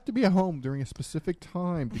 Would I have to be at home during a specific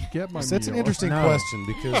time to get my meal? That's an interesting question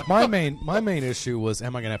because my main issue was,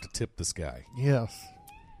 am I going to have to tip this guy? Yes.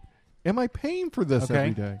 Am I paying for this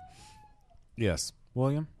every day? Yes.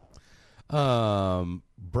 William? Brad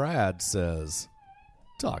says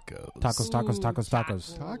tacos.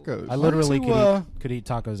 Tacos. I literally could eat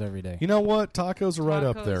tacos every day. You know what? Tacos are right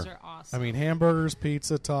up Tacos there. are awesome. I mean, hamburgers,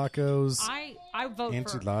 pizza, tacos. I vote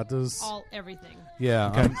enchiladas. for everything. Yeah.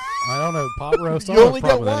 I don't know. Pot roast. I You don't only have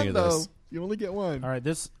a get problem with one, any of though. this. You only get one. All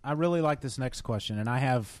right, I really like this next question, and I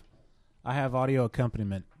have audio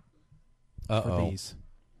accompaniment for these.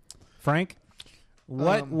 Frank,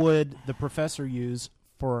 what would the professor use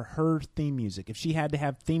for her theme music? If she had to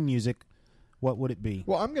have theme music, what would it be?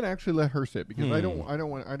 Well, I'm going to actually let her say it because I don't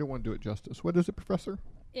want to do it justice. What is it, Professor?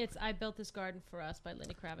 It's "I Built This Garden for Us" by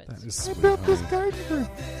Lenny Kravitz. That is I sweet, built this honey. garden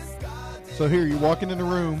for. So here, you're walking in the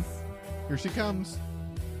room. Here she comes.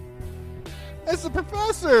 It's the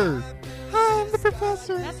professor. Hi, I'm the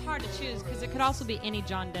professor. That's hard to choose because it could also be any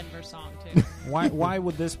John Denver song too. Why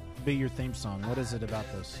would this be your theme song? What is it about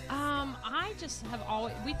this? I just have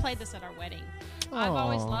always we played this at our wedding. I've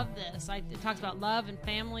always loved this. It talks about love and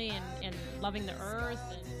family and loving the earth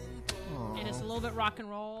and it's a little bit rock and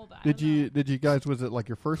roll. But Did you guys? Was it like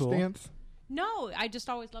your first Cool. dance? No, I just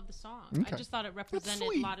always loved the song. Okay. I just thought it represented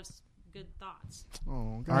a lot of good thoughts.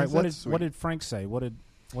 Oh, guys, All right, that's what sweet. did Frank say?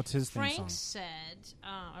 What's his theme Frank song? said,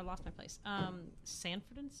 I lost my place.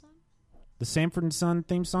 Sanford and Son. The Sanford and Son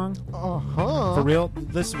theme song? Uh-huh. For real?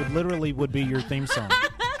 This would be your theme song.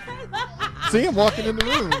 See him walking in the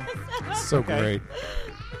room. So great.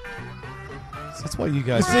 That's why you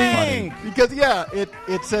guys are funny. Because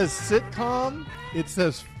it says sitcom. It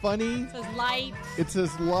says funny. It says light. It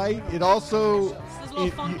says light. It also It says a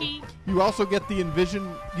little funky. You also get the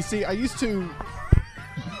envision. You see, I used to.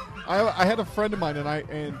 I had a friend of mine, and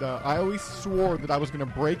I always swore that I was going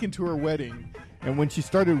to break into her wedding, and when she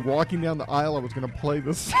started walking down the aisle, I was going to play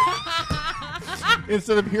this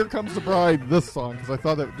instead of "Here Comes the Bride" this song because I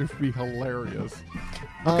thought that would just be hilarious.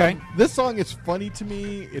 Okay. This song is funny to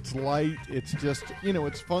me. It's light. It's just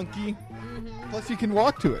it's funky. Mm-hmm. Plus, you can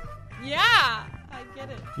walk to it. Yeah, I get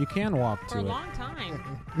it. You can walk For to a it. long time.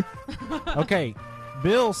 Okay.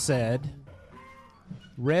 Bill said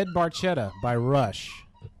Red Barchetta by Rush.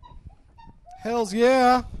 Hells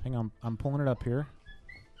yeah. Hang on, I'm pulling it up here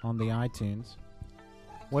on the iTunes.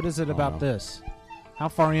 What is it about this? How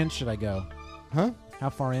far in should I go? Huh?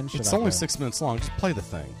 How far in should It's I only go? 6 minutes long. Just play the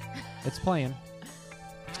thing. It's playing.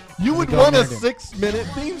 You would go want a there, dude. 6-minute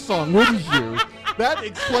theme song, wouldn't you? That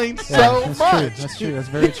explains Yeah, so that's much. true. That's true. That's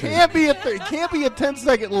very it true. Can't be it can't be a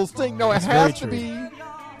 10-second little thing. No, That's it has very to true. be.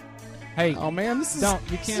 Hey, Oh man, this is you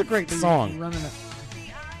this can't is a great be song. running it.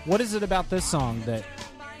 What is it about this song that?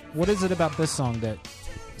 What is it about this song that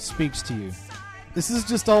speaks to you? This has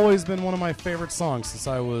just always been one of my favorite songs since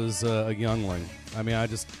I was a youngling. I mean, I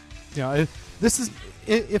just,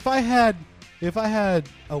 if I had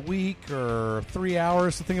a week or 3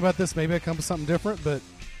 hours to think about this, maybe I'd come up with something different, but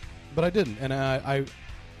I didn't, and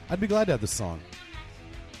I'd be glad to have this song.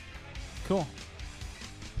 Cool.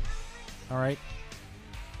 All right.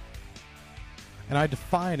 And I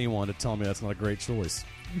defy anyone to tell me that's not a great choice.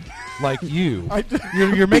 Like you, I d-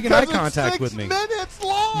 you're making eye because it's contact 6 with me. minutes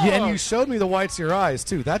long. Yeah, and you showed me the whites of your eyes,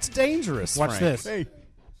 too. That's dangerous, Watch Frank. this.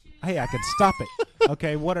 Hey, I could stop it.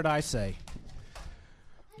 Okay, what did I say?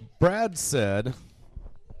 Brad said...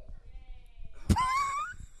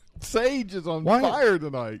 Sage is on fire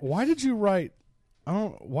tonight. Why did you write...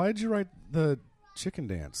 Why did you write the chicken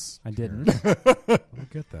dance? I didn't. I don't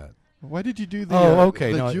get that. Why did you do the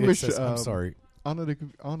okay. the No, Jewish it says, I'm sorry. Anna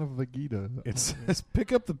Vagita? It says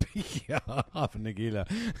pick up the off Nagila.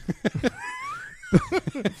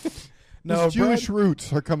 No, His Jewish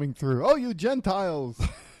roots are coming through. Oh, you Gentiles.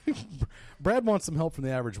 Brad wants some help from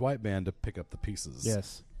the average white man to pick up the pieces.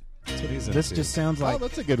 Yes. That's what he's This into. just sounds like... Oh,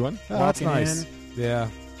 that's a good one. Oh, that's walking nice. in. Yeah.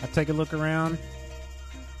 I take a look around.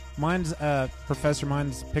 Mine's Professor.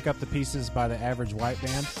 Mine's "Pick Up the Pieces" by the Average White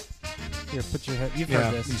Band. Here, put your head. You've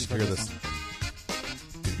heard this. You should You've hear heard this. song.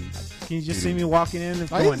 Can you just see me walking in?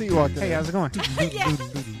 And I going, see you walking Hey, in. how's it going? Yeah.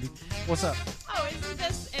 What's up? Oh, isn't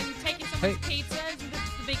this and taking someone's pizza? Isn't this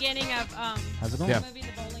the beginning of How's it going? the Yeah. movie,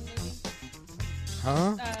 the bowling movie?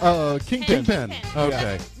 Huh? Kingpin. Kingpin.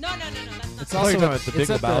 Okay. No, that's not. It's Oh, also you're talking about the Big it's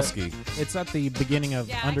at Lebowski. It's at the beginning of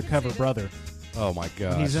Yeah, I can Undercover see this. Brother. Oh my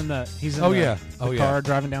god. He's in the Oh, the, yeah. the Oh, yeah. car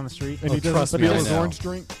driving down the street. And he trust doesn't me, feel I his know. orange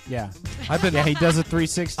drink. Yeah, I've been. yeah. He does a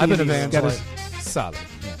 360. I've been and he's got his- evangelizing. Solid.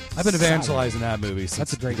 Yeah. I've been Solid. evangelizing that movie since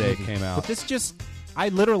That's a great the day movie. it came out. But this just, I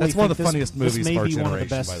literally That's one think of the funniest movies this may of our be one of the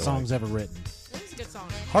generation, best by the way. songs ever written. This is a good song.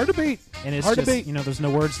 Hard to beat. And it's Hard just, to beat. you know, there's no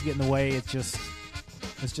words to get in the way. It's just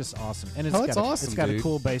awesome. And it's Oh, it's got awesome, it's got a dude.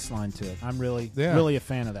 cool bass line to it. I'm really Yeah. really a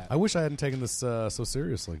fan of that. I wish I hadn't taken this so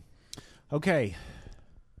seriously. Okay,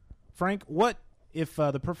 Frank, what if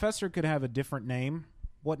the professor could have a different name?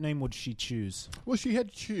 What name would she choose? Well, she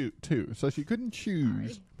had two, so she couldn't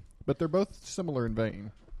choose. But they're both similar in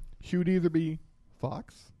vein. She would either be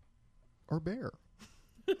Fox or Bear.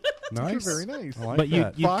 Nice. Very nice. I like But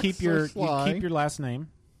that. you Fox keep or your Sly? last name.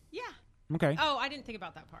 Yeah. Okay. Oh, I didn't think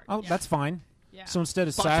about that part. Oh, Yeah. that's fine. Yeah. So instead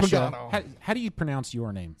of Fox Sasha, Pagano. how do you pronounce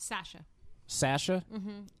your name? Sasha. Sasha?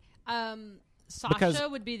 Sasha Because-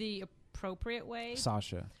 would be the appropriate way.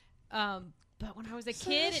 Sasha. But when I was a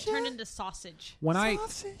kid, it turned into sausage. When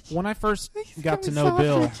I first got to know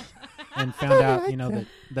Bill and found out, you know,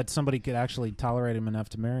 that somebody could actually tolerate him enough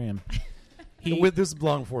to marry him. With this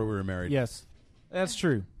long before we were married. Yes, that's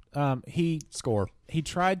true. He Score. He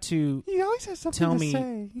tried to He always has something tell to me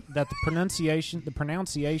say. that the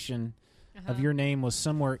pronunciation of your name was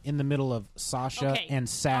somewhere in the middle of Sasha Okay. and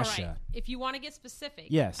Sasha. All right. If you want to get specific,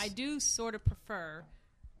 Yes. I do sort of prefer,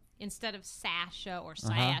 instead of Sasha or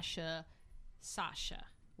Sasha, Sasha,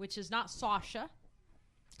 which is not Sasha,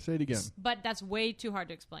 Say it again. but that's way too hard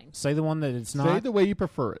to explain. Say the one that it's Say not. the way you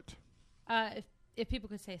prefer it. If people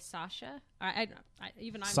could say Sasha,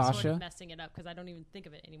 even I'm sort Sasha? of messing it up because I don't even think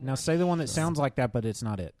of it anymore. Now say the one that sounds like that, but it's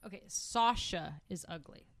not it. Okay, Sasha is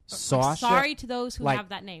ugly. I'm Sasha? sorry to those who Like have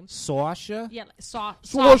that name. Sasha? Yeah, like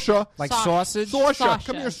Sasha. Like Sasha. sausage? Sasha,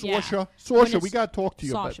 come here, yeah. Sasha. When Sasha, it's we got to talk to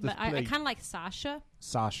you about Sasha, this but I play. kind of like Sasha.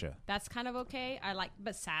 Sasha. That's kind of okay.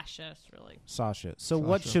 But Sasha is really. Sasha. So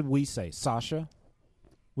what should we say? Sasha?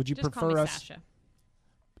 Would you Just prefer call me us? Sasha.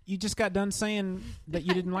 You just got done saying that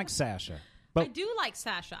you didn't like Sasha. But I do like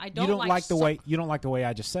Sasha. I you don't, don't like the way you don't like the way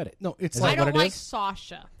I just said it. No, it's Is I that what don't it like is?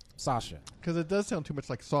 Sasha. Sasha. Because it does sound too much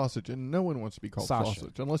like sausage, and no one wants to be called Sasha.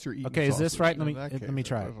 sausage unless you're eating. Okay, is this sausage. right? In Let me- that let case, me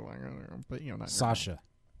try it. it's like, But you know, not Sasha.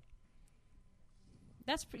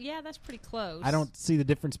 That's that's pretty close. I don't see the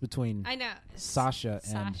difference between I know Sasha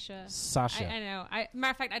and Sasha. Sasha. I know.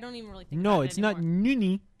 Matter of fact, I don't even really think. No, about it's it not anymore.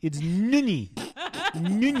 Nuni. It's Nuni.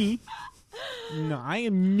 Nuni. No, I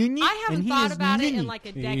am Nuni. I haven't and he thought is about it Nuni. in like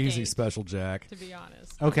a decade. Easy, Special Jack. To be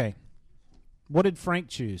honest. Okay. What did Frank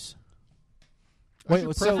choose? I Wait,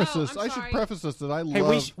 should so- preface Oh, this. I'm I should sorry. preface this that I Hey,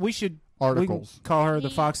 love we should articles. We can call her the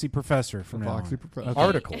Foxy Professor from The now Foxy on. Professor. Okay.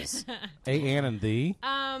 Articles. A, An, and the.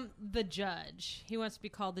 The judge. He wants to be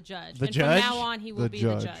called the judge. The and judge? From now on, he will The be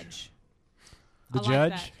judge. the judge. The I like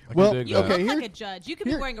judge. that. I can Well, dig You that. look Okay, like here- a judge. You could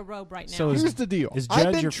be here- wearing a robe right now. So is- Here's the deal. Is I've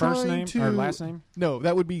Judge been your first trying name to, or last name? No,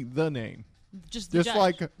 that would be the name. just the Just judge.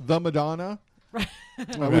 like the Madonna, Right.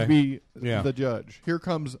 that Okay. would be Yeah. the judge. Here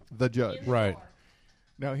comes the judge. Right.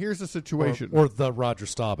 Now here's the situation. Or the Roger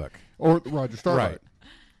Staubach. Or Roger Starlight.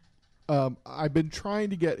 Right. I've been trying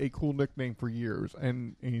to get a cool nickname for years,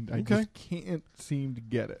 and I Okay. just can't seem to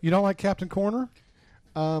get it. You don't like Captain Corner?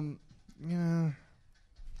 Yeah.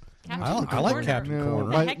 Captain I like Corner. Captain No, Corner.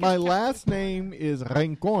 The my heck is my Captain last name is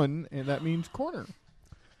Rincon, and that means corner.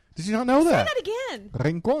 Did you not know Say that? that again.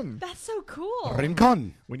 Rincon. That's so cool.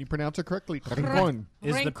 Rincon. When you pronounce it correctly, Rincon.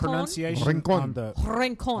 Is the Rincon? pronunciation Rincon. on the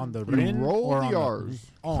Rincon. You rin roll or the on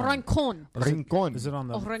R's. on? Rincon. Rincon. Is it on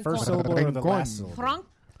the Oh, Rincon. first syllable or the Rincon. last syllable? Frank.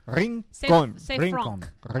 Rincon. Say Rincon. Frank.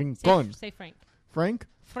 Rincon. Say Frank. Frank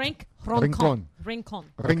Frank Rincon. Rincon.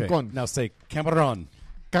 Rincon. Now say Cameron.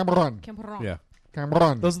 Cameron. Cameron. Yeah.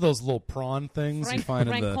 Cameron. Those are those little prawn things you find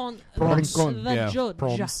in the... Rincon. Rincon. The Yeah, judge.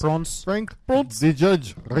 Prawns. Frank the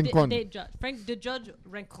Judge Rincon. Frank the Judge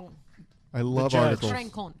Rincon. I love judge. articles.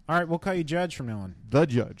 Rincon. All right, we'll call you Judge from now on. The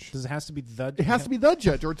Judge. Does it has to be the? It has to be the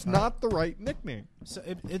Judge, or it's not the right nickname. So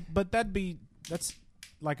but that's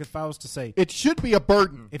like if I was to say It should be a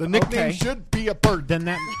burden. If- The nickname okay. should be a burden.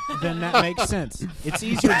 then that makes sense. It's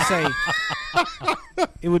easier to say.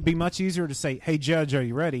 It would be much easier to say, "Hey, Judge, are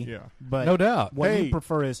you ready?" Yeah. But No doubt. What Hey. you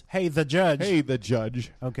prefer is, "Hey, the Judge." Hey, the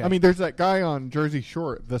Judge. Okay. I mean, there's that guy on Jersey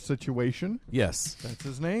Shore, The Situation. Yes. That's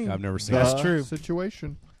his name. I've never seen The it. That's true.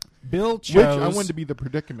 Situation. Bill Which chose. I wanted to be the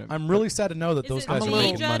predicament. I'm really sad to know that Is those it guys are the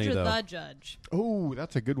making judge money, or though. the judge? Oh,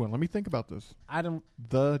 that's a good one. Let me think about this. I don't.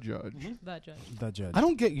 The Judge. The judge. The Judge. I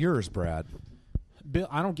don't get yours, Brad. Bill.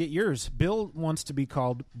 I don't get yours. Bill wants to be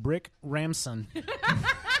called Brick Ramson.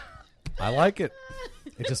 I like it.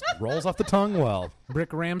 It just rolls off the tongue well.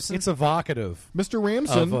 Brick Ramson. It's evocative Mr.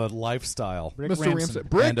 Ramson. of a lifestyle. Brick Mr. Ramson. Ramson.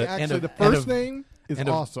 Brick, And a- actually, and a- the first and a- name is and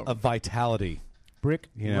awesome. of vitality. Brick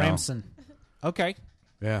You know. Ramson. Okay.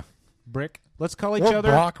 Yeah. Brick. Let's call each Or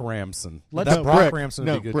other. Brock Ramson. Let's- That No, Brock Brick. Ramson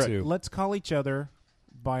No, would be good Brick. too. Let's call each other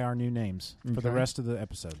by our new names for the Okay. rest of the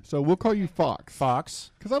episode. So we'll call you Fox.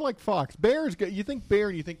 Fox. Because I like Fox. Bear's good. You think bear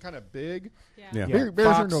and you think kind of big. Yeah. Bears are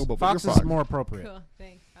Fox, noble, but Fox you're is Fox. more appropriate. Cool.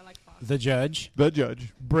 Thanks. I like Fox. The Judge, The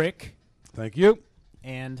Judge. Brick, Thank you.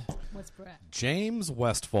 and What's Brett? James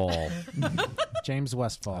Westfall. James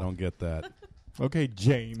Westfall. I don't get that. Okay,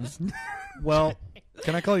 James. Well,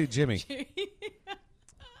 Can I call you Jimmy?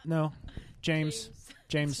 no. James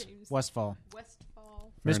James. Westfall.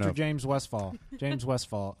 Westfall. Fair Mr. enough. James Westfall. James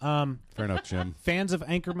Westfall. Fair enough, Jim. Fans of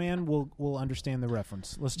Anchorman will understand the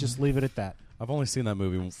reference. Let's just leave it at that. I've only seen that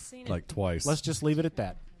movie seen it. like twice. Let's just leave it at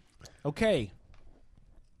that. Okay.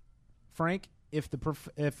 Frank, if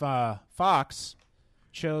Fox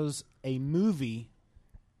chose a movie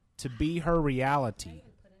to be her reality,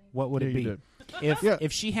 what would it Yeah, be? you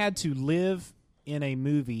If she had to live in a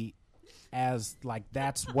movie as like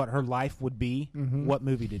that's what her life would be, what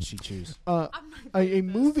movie did she choose? A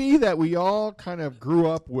movie that we all kind of grew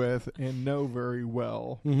up with and know very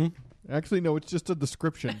well. Mm-hmm. Actually, no, it's just a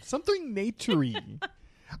description. Something naturey.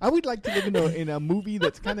 I would like to live in a movie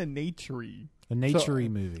that's kind of naturey. A naturey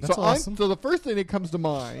movie. That's so awesome. So the first thing that comes to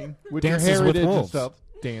mind with Dances your with heritage and Wolves. stuff,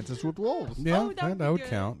 Dances with Wolves. Yeah, Oh, that would that be would good.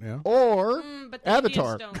 count. Yeah. Or But the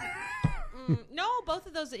Avatar. Indians don't. No, both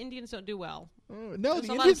of those Indians don't do well. No, There's the a lot of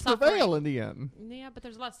Indians prevail suffering. in the end. Yeah, but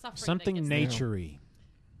there's a lot of suffering. Something that gets naturey.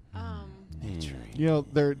 You know,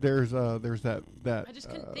 there's that I just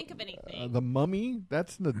couldn't think of anything. the Mummy.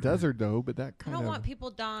 That's in the desert though, but that I kind don't of want people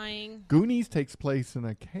dying. Goonies takes place in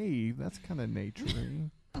a cave. That's kind of naturey.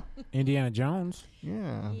 Indiana Jones.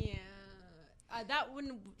 Yeah. Yeah, that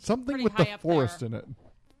wouldn't. Something pretty with high the up forest there. in it.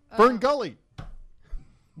 Fern Gully.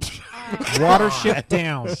 Watership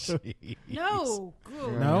Down. No, No?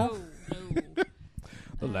 no.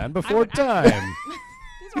 The Land I Before would Time.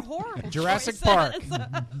 These are horrible. Jurassic choices.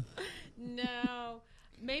 No,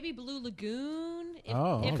 maybe Blue Lagoon. If,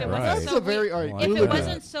 Oh, if okay. it Right. wasn't That's so a very weird. all right. Well, If I it like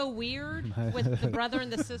wasn't that. so weird with the brother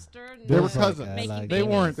and the sister, They were making cousins. babies. They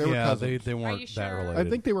weren't. They were yeah, cousins. they Are weren't you that sure? related. I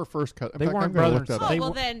think they were first cousins. They weren't brothers. Oh, They well,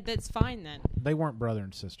 were- then that's fine then. They weren't brother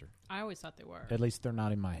and sister. I always thought they were. At least they're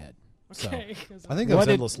not in my head. Okay. I think that What was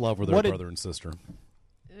did- Endless Love where they what were did- brother and sister.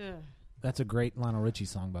 Ugh. That's a great Lionel Richie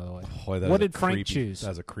song, by the way. Boy, that What is a did Frank creepy- choose?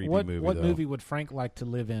 That's a creepy what, movie, What though. movie would Frank like to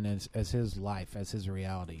live in as his life, as his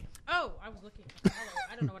reality? Oh, I was looking.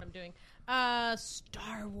 I don't know what I'm doing.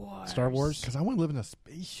 Star Wars. Star Wars? Because I want to live in a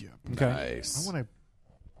spaceship. Okay. Nice. I want to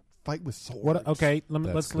fight with swords. What? Okay,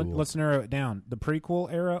 That's cool. let's narrow it down. The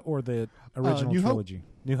prequel era or the original New Hope. trilogy?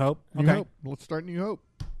 New Hope. New Okay. Hope. Let's start New Hope.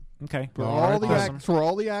 Okay. Where All all right, the awesome. where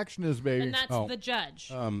all the action is, baby. And that's Oh. the judge.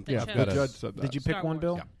 Yeah, chose. the gotta- judge said that. Did you pick Star one, Wars.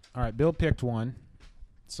 Bill? Yeah. All right, Bill picked one.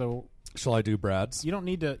 So Shall I do Brad's? you don't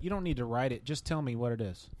need to write it. Just tell me what it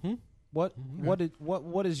is. Hmm?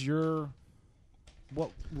 What is your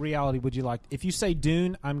what reality would you like? If you say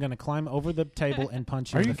Dune, I'm going to climb over the table and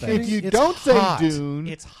punch you Are in you the kidding? face. If you It's don't hot. say Dune,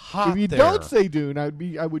 It's hot If you there. don't say Dune, I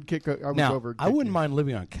would kick. I would Now, go over. I wouldn't mind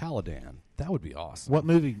living on Caladan. That would be awesome. What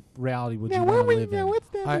movie reality would you want to live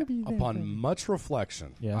in? Upon much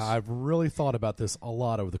reflection, Yes. I've really thought about this a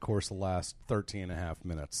lot over the course of the last 13 and a half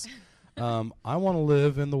minutes. I want to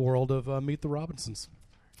live in the world of Meet the Robinsons.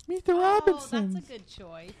 Meet the Oh, Robinsons. that's a good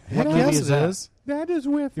choice. What Heck movie yes, is it that? is. That is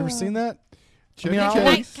with. You ever seen that? Chevy I mean,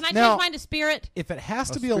 Can Chase. I change Now- mine to Spirit? If it has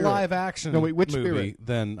A to be a Spirit. live action No, wait, which movie, Spirit?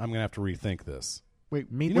 then I'm going to have to rethink this.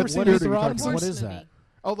 Wait, Meet You never the seen what Meet is the it? Robinsons? What is Movie. that?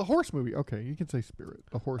 Oh, the horse movie. Okay, you can say Spirit.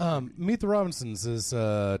 The horse movie. Meet the Robinsons is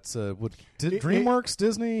DreamWorks,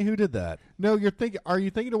 Disney. Who did that? No, you're thinking. Are you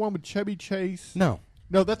thinking the one with Chevy Chase? No,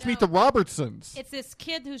 that's Meet the Robertsons. It's this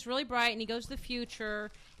kid who's really bright, and he goes to the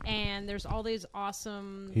future, and there's all these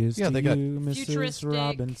awesome Here's Yeah, to they got- you, Mrs. futuristic-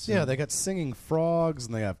 Robinson. Yeah, they got singing frogs,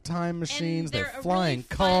 and they have time machines, they they're have a flying really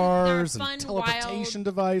fun- cars, they're a and fun, wild teleportation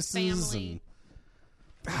devices. family.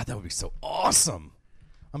 And God, that would be so awesome.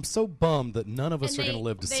 I'm so bummed that none of us are going to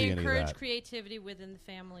live to see any of They encourage that. creativity within the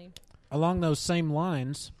family. Along those same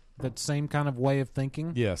lines, that same kind of way of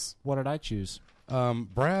thinking. Yes. What did I choose?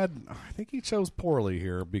 Brad, I think he chose poorly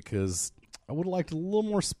here because I would have liked a little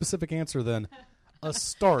more specific answer than a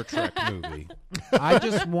Star Trek movie. I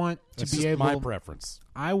just want to That's be just able. my preference.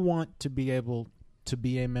 I want to be able to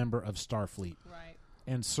be a member of Starfleet, Right.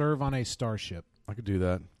 and serve on a starship. I could do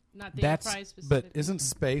that. Not the That's- Enterprise But specifically. isn't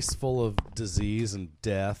space full of disease and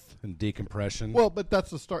death and decompression? Well, but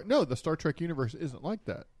that's the Star. No, the Star Trek universe isn't like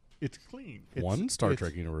that. It's clean. One Star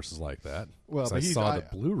Trek universe is like that. Well, 'Cause but I he's- saw I-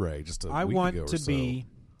 the Blu-ray just a I week want ago or to so. be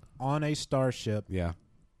on a starship. Yeah.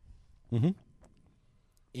 Mm-hmm.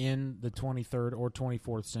 In the 23rd or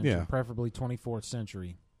 24th century, Yeah. preferably 24th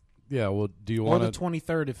century, Yeah. Well, do you or want the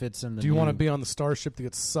 23rd if it's in the. Do you want to new- be on the starship that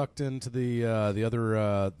gets sucked into the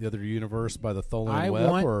other universe by the Tholian I web?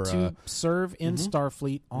 want or, to serve in mhm.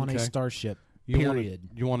 Starfleet on a Okay. starship. You Period.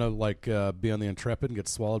 You want to like be on the Intrepid and get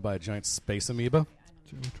swallowed by a giant space amoeba?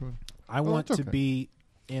 I Oh, want that's to okay. be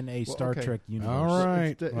in a Well, Star okay. Trek universe. All right.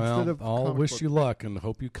 Instead Well, of I'll comic wish book- you luck and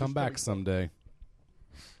hope you come Just back comic book. someday.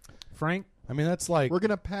 Frank, I mean, that's like We're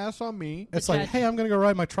gonna pass on me. it's like, hey, I'm going to go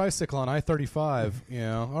ride my tricycle on I-35. You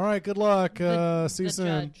know, all right, good luck. See you the soon.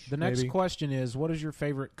 judge. the next Maybe. question is, what is your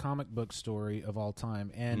favorite comic book story of all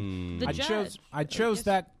time? And The I judge. chose Yes.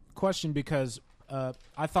 that question because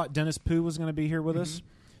I thought Dennis Pooh was going to be here with us,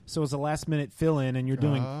 so it was a last minute fill in, and you're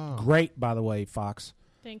doing Oh. great, by the way, Fox.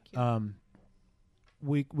 Thank you.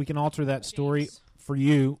 We can alter that story James. for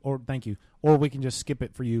you, or thank you, or we can just skip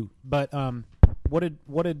it for you. But what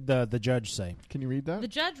did the judge say? Can you read that? The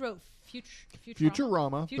judge wrote Futurama.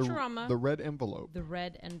 Futurama. Futurama. The red envelope. The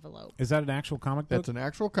red envelope. Is that an actual comic book? That's an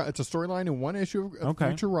actual. It's a storyline in one issue of Okay.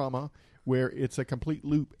 Futurama where it's a complete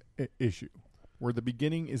loop issue, where the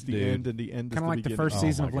beginning is the Dude. end and the end is Kind the of like the beginning. first Oh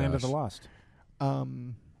season my of Land of gosh. the Lost.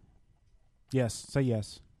 Um, Yes, say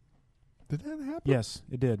yes. did that happen? Yes,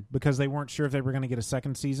 it did, because they weren't sure if they were going to get a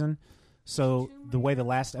second season. So the way the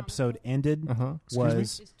last episode ended Uh-huh. Excuse me?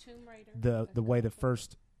 was Is Tomb Raider. the way the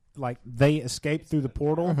first, like, they escaped through the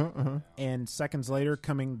portal, Uh-huh. and seconds later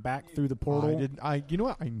coming back through the I portal. didn't. You know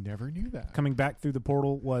what? I never knew that. Coming back through the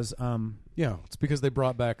portal was Yeah, it's because they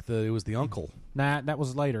brought back it was the uncle. that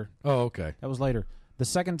was later. Oh, okay. That was later.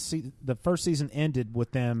 The first season ended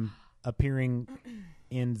with them appearing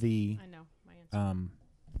in the I know my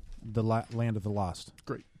answer. Land of the Lost.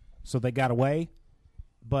 Great. So they got away,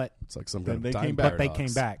 but It's like some Then kind they of came time back. but they paradox.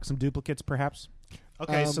 came back. Some duplicates, perhaps.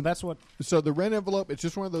 Okay, so that's what. So the red envelope. It's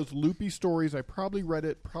just one of those loopy stories. I probably read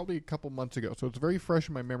it a couple months ago, so it's very fresh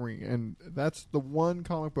in my memory. And that's the one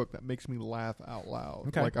comic book that makes me laugh out loud.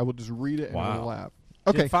 Okay. Like I will just read it and I will Wow. laugh.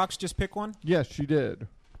 Okay. Did Fox just pick one? Yes, she did.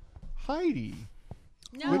 Heidi.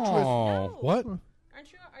 No. Which was- no. What?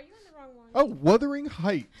 Aren't you? Are you in the wrong one? Oh, Wuthering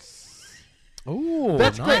Heights. Oh,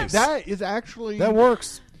 That's nice. great. That is actually That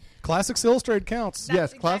works. Classics Illustrated counts. That's yes,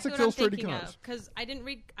 exactly Classics what I'm Illustrated thinking counts. Because I didn't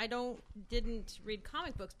read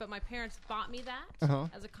comic books, but my parents bought me that Uh-huh.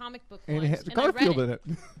 as a comic book. And it once, has and I read Garfield in it.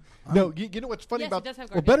 No, you know what's funny Yes, about it does have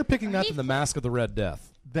Well, Garfield. better picking that He than The Mask of the Red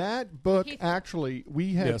Death. that book? Heath- Actually,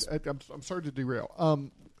 we had. Yes. I'm sorry to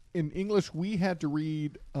derail. In English, we had to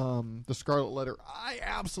read The Scarlet Letter. I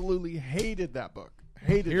absolutely hated that book.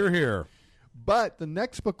 Hated Here, it. here. But the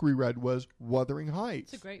next book we read was Wuthering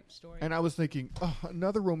Heights. It's a great story. And I was thinking, oh,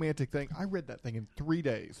 another romantic thing. I read that thing in 3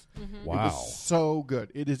 days. Mm-hmm. It Wow. was so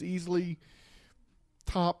good. It is easily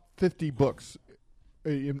top 50 books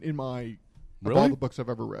in my of all Really? the books I've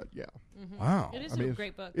ever read. Yeah, Wow. It is I mean, a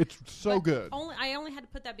great book. it's so But good. I only had to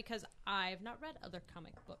put that because I've not read other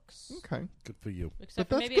comic books. Okay, Good for you. Except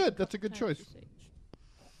But for that's maybe good. That's a good couple choice. times.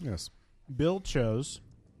 Yes. Bill chose.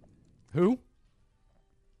 Who?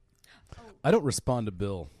 I don't respond to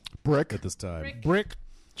Bill Brick. at this time. Brick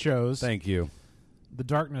chose Thank you. the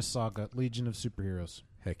Darkness Saga, Legion of Superheroes.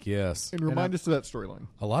 Heck yes. And remind us of that storyline.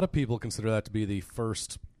 A lot of people consider that to be the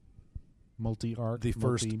first Multi-arc.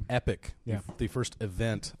 epic, Yeah. the first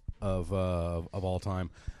event of all time.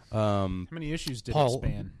 How many issues did Paul, it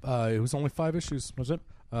span? it was only 5 issues. Was it?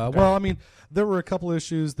 Well, I mean, there were a couple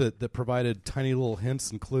issues that provided tiny little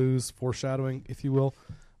hints and clues, foreshadowing, if you will.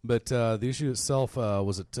 But the issue itself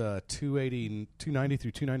was at 290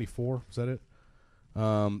 through 294. Was that it?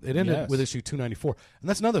 It ended Yes. with issue 294, and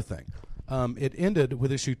that's another thing. It ended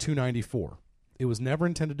with issue 294. It was never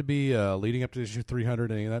intended to be leading up to issue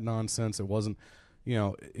 300, any of that nonsense. It wasn't,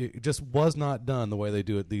 it just was not done the way they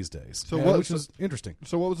do it these days. So which is interesting.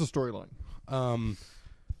 So what was the storyline?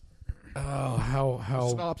 How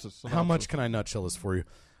Synopsis. How much can I nutshell this for you?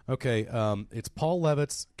 Okay, it's Paul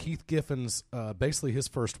Levitt's, Keith Giffen's, basically his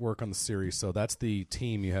first work on the series. So that's the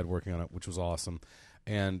team you had working on it, which was awesome.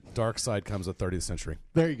 And Darkseid comes at 30th Century.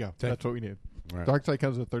 There you go. That's what we need. Right. Darkseid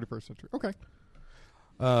comes at 31st century. Okay.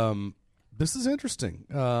 This is interesting.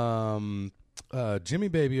 Jimmy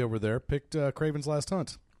Baby over there picked Kraven's Last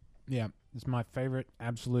Hunt. Yeah, it's my favorite,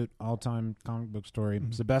 absolute, all-time comic book story.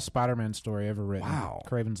 It's the best Spider-Man story ever written. Wow.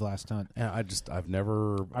 Kraven's Last Hunt. And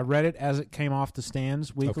I read it as it came off the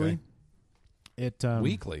stands weekly. Okay.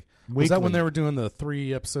 Weekly? Was that when they were doing the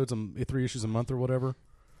 3 episodes, 3 issues a month or whatever?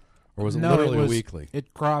 Or was it literally weekly?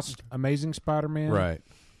 It crossed Amazing Spider-Man, right?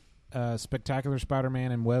 Spectacular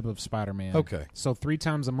Spider-Man, and Web of Spider-Man. Okay. So 3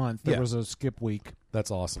 times a month there was a skip week.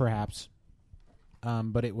 That's awesome. Perhaps.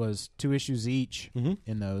 But it was 2 issues each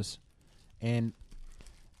in those. And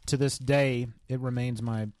to this day, it remains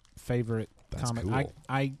my favorite comic. Cool.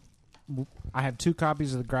 I have 2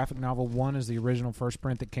 copies of the graphic novel. One is the original first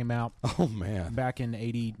print that came out back in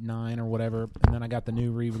 89 or whatever. And then I got the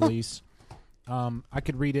new re-release. I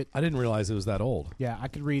could read it. I didn't realize it was that old. Yeah, I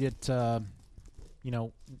could read it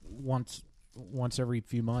once every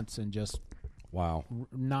few months and just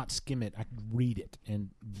not skim it. I could read it and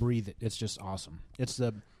breathe it. It's just awesome. It's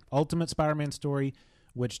the ultimate Spider-Man story,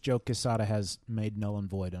 which Joe Quesada has made null and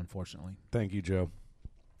void, unfortunately. Thank you, Joe.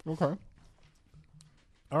 Okay.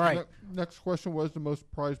 All right. Next question was the most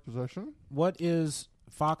prized possession. What is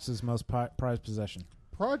Fox's most prized possession?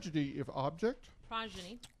 Prodigy, if object.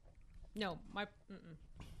 Progeny. No,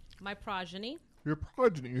 my progeny. Your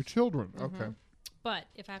progeny, your children. Okay. But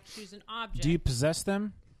if I have to choose an object, Do you possess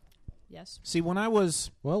them? Yes. See, when I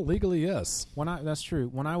was legally, yes. That's true.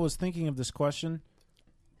 When I was thinking of this question,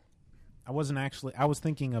 I was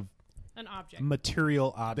thinking of an object,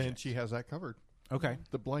 material object. Then she has that covered. Okay.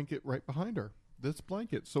 The blanket right behind her. This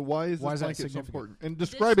blanket. So why is this that blanket so significant? important? And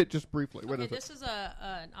describe it just briefly. What is it? This is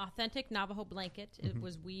an authentic Navajo blanket. It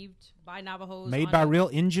was weaved by Navajos. Made by real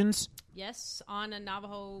Indians? Yes, on a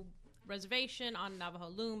Navajo reservation, on a Navajo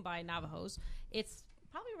loom by Navajos. It's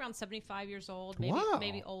probably around 75 years old,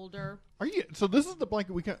 maybe older. Are you? So this is the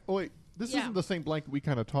blanket we can. Oh wait, this isn't the same blanket we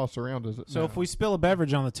kind of toss around, is it? So if we spill a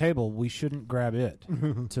beverage on the table, we shouldn't grab it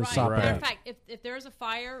to sop it In up. fact, if there is a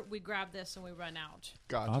fire, we grab this and we run out.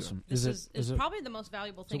 Gotcha. Awesome. This is is probably the most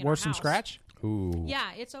valuable thing. Is it worse in our than house. scratch? Ooh.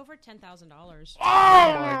 Yeah, it's over $10,000. Oh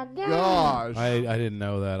my gosh! I didn't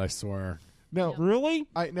know that. I swear. No, really?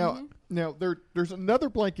 Now there's another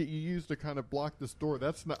blanket you use to kind of block this door.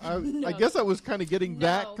 That's not. I guess I was kind of getting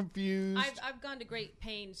that confused. I've gone to great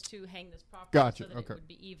pains to hang this properly Gotcha. so that it would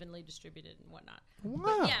be evenly distributed and whatnot.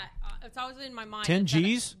 Wow. But yeah, it's always in my mind 10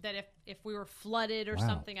 Gs? that if we were flooded or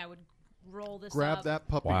something, I would roll this Grab up. that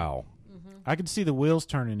puppy. Wow. I could see the wheels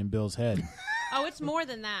turning in Bill's head. Oh, it's more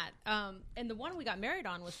than that. And the one we got married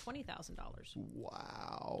on was $20,000.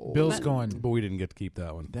 Wow. Bill's going. But we didn't get to keep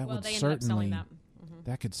that one. That would they ended up selling certainly. that.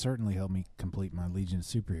 That could certainly help me complete my Legion of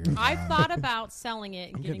Superheroes. I've thought about selling it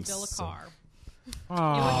and I'm getting getting Bill a so- car. It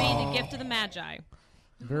would be the gift of the Magi.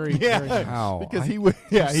 Very, Yeah, very nice. How? because I- he would.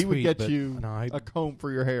 Yeah, he would sweet, get but you no, I- a comb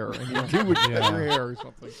for your hair, and you would cut your hair or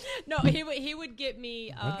something. No, he would get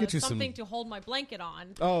me I'd get you something some- to hold my blanket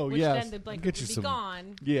on. Oh, which yes. then the blanket get would you be some-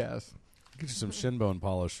 gone. Yes. Get you some shin bone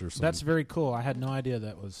polish or something. That's very cool. I had no idea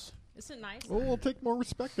that was. Isn't it nice? Well, we'll take more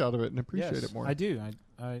respect out of it and appreciate Yes, it more. I do.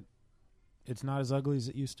 It's not as ugly as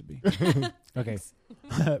it used to be. Okay.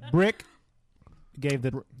 Brick gave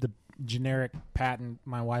the generic patent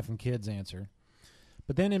my wife and kids answer.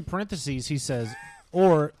 But then in parentheses he says,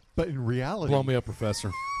 or But in reality, Blow me up,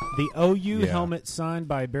 Professor. the OU Yeah. helmet signed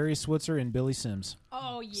by Barry Switzer and Billy Sims.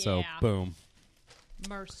 Oh yeah. So boom,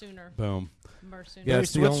 Mer sooner. boom. Mer sooner. Yeah, Barry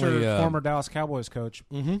it's the Switzer, only, former Dallas Cowboys coach.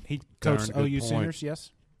 Mm-hmm. He Darn coached good OU point. Sooners,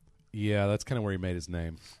 yes. Yeah, that's kind of where he made his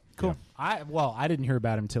name. Cool. Yeah. I didn't hear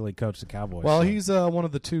about him until he coached the Cowboys. Well, so. he's one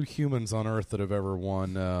of the 2 humans on Earth that have ever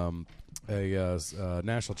won a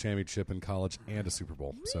national championship in college and a Super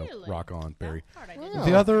Bowl. Really? So rock on, Barry. That part I didn't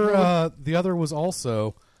Oh. The other was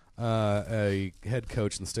also a head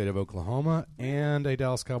coach in the state of Oklahoma and a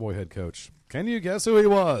Dallas Cowboy head coach. Can you guess who he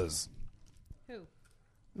was? Who? It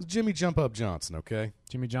was Jimmy Jump Up Johnson. Okay.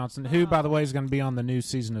 Jimmy Johnson, who, by the way, is going to be on the new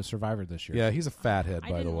season of Survivor this year. Yeah, he's a fathead, I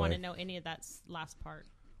by the didn't want way. to know any of that last part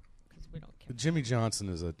because we don't care. Jimmy Johnson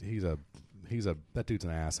is that dude's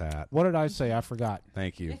an asshat. What did I say? I forgot.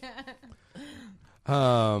 Thank you.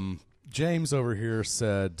 James over here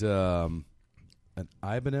said an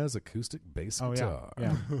Ibanez acoustic bass Oh guitar.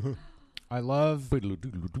 yeah. I love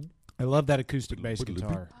that acoustic bass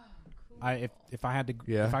guitar. If I had to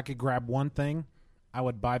if I could grab one thing, I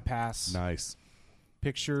would bypass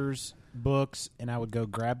pictures, books, and I would go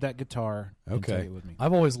grab that guitar and take it with me.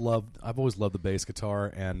 I've always loved the bass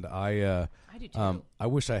guitar, and I do too. I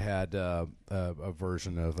wish I had a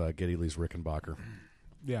version of Geddy Lee's Rickenbacker.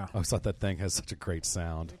 Yeah, I always thought that thing has such a great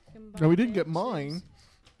sound. No, we didn't get mine.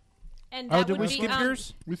 And that did would we be, skip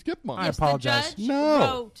yours? We skipped mine. I apologize. The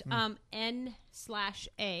judge wrote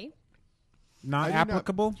N/A. Not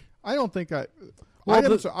applicable. I don't think I. Well,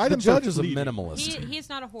 the judge is a minimalist. He is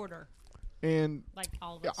not a hoarder. And like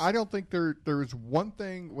all of us. I don't think there's one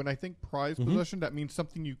thing when I think prized possession that means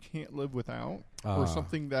something you can't live without, or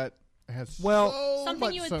something that has something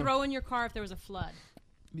much you would throw in your car if there was a flood.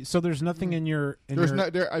 So there's nothing in your there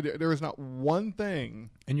is not one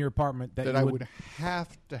thing in your apartment that I would have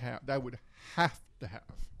to have. That I would have to have.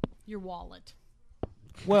 Your wallet.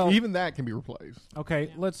 Well, even that can be replaced.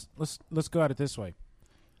 Okay, let's go at it this way.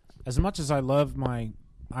 As much as I love my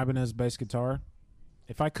Ibanez bass guitar,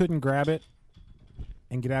 if I couldn't grab it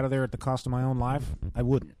and get out of there at the cost of my own life, I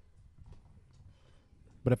wouldn't.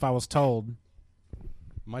 But if I was told,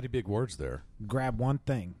 mighty big words there, grab one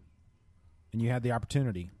thing, and you had the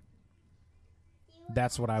opportunity,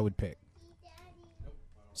 that's what I would pick.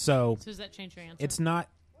 So does that change your answer? It's not.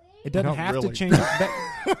 It doesn't Not have really. to change.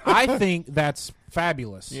 I think that's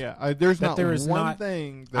fabulous. Yeah, there's that not there is one not,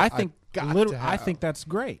 thing that I think I've got to have. I think that's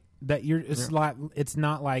great. That you're. It's like it's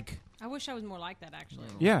not like. I wish I was more like that, actually.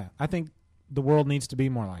 Yeah, I think the world needs to be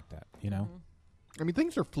more like that. You know. I mean,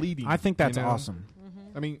 things are fleeting. I think that's you know? awesome.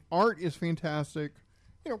 I mean, art is fantastic.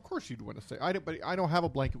 You know, of course you'd want to say but I don't have a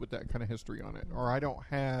blanket with that kind of history on it, or I don't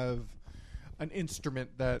have an instrument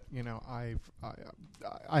that I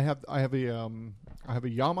have a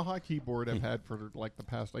Yamaha keyboard I've had for like the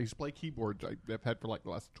past. I used to play keyboards I've had for like the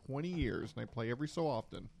last 20 years, and I play every so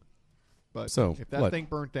often. But So, if that what? thing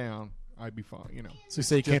burnt down, I'd be fine. So you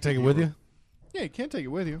say you Just can't take it a with viewer. you? Yeah, you can't take it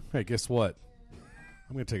with you. Hey, guess what?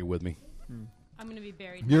 I'm going to take it with me. I'm going to be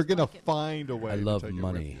buried. You're going to find a way. I to love take it with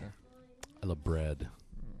money. you. I love bread.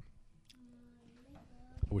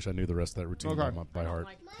 I wish I knew the rest of that routine Okay. by heart.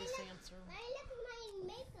 Like this answer.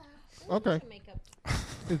 Okay. Makeup.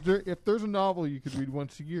 If there's a novel you could read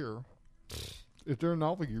once a year, is there a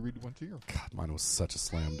novel you read once a year? God, mine was such a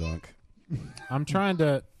slam dunk. I'm trying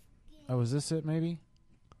to. Oh, is this it? Maybe.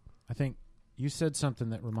 I think you said something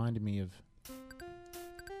that reminded me of.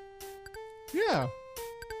 Yeah.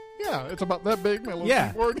 Yeah, it's about that big, my little Yeah.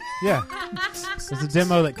 keyboard. Yeah. There's a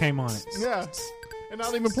demo that came on it. Yeah. And I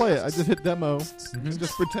don't even play it. I just hit demo and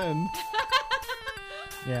just pretend.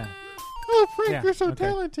 Yeah. Oh, Frank, Yeah, you're so okay.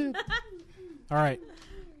 talented. All right.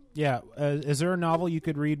 Yeah. Is there a novel you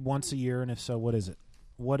could read once a year, and if so, what is it?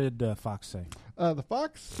 What did Fox say? The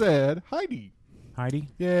Fox said Heidi. Heidi?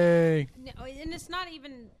 Yay. No, and it's not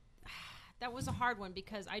even. That was a hard one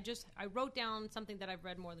because I wrote down something that I've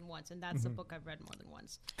read more than once, and that's a book I've read more than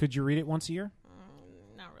once. Could you read it once a year?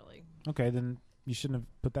 Not really. Okay, then you shouldn't have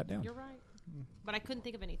put that down. You're right, but I couldn't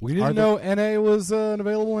think of anything. We didn't know NA was an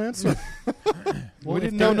available answer. Well, we if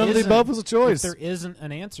didn't know there none of the isn't- above was a choice. If there isn't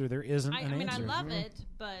an answer, there isn't I an mean, answer. I love it,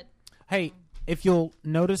 but Hey, if you'll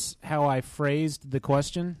notice how I phrased the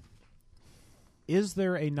question, is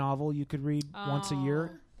there a novel you could read once a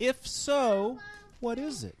year? If so, what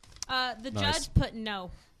is it? the Nice. judge put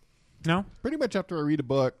no. No? Pretty much after I read a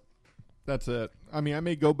book, that's it. I mean, I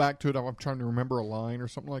may go back to it if I'm trying to remember a line or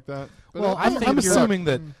something like that. But Well, I think I'm you're- assuming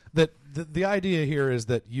that the idea here is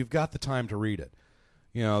that you've got the time to read it.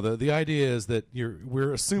 You know, the idea is that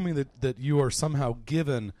we're assuming that you are somehow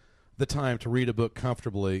given the time to read a book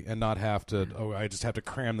comfortably and not have to. Oh, I just have to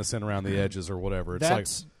cram this in around the edges or whatever. It's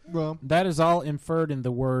That's well, that is all inferred in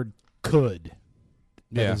the word "could."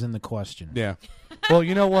 That is Yeah. in the question. Yeah. Well,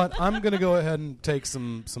 you know what? I'm going to go ahead and take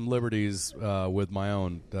some liberties with my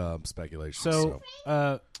own speculation. So,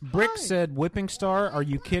 Brick said, "Whipping Star." Are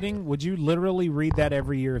you kidding? Would you literally read that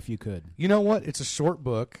every year if you could? You know what? It's a short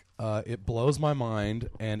book. It blows my mind,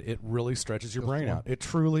 and it really stretches your brain out. It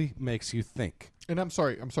truly makes you think. And I'm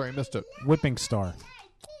sorry, I missed it. Whipping Star.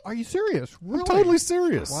 Are you serious? Really? I'm totally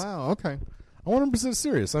serious. Wow. Okay. 100%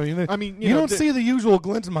 serious. I mean, you you know, don't see the usual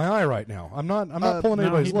glint in my eye right now. I'm not pulling no,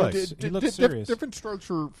 anybody's he looks- legs. he looks serious. Different strokes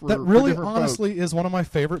for That for really, different honestly, folks. is one of my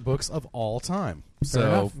favorite books of all time. So,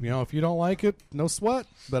 enough. you know, if you don't like it, no sweat,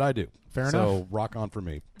 but I do. Fair so, enough. rock on for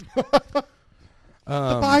me. The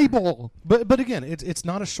Bible. But again, it's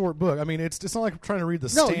not a short book. I mean, it's not like trying to read The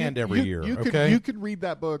Stand every year. You okay, you could read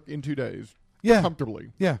that book in 2 days. Yeah.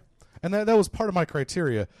 Comfortably. Yeah. And that was part of my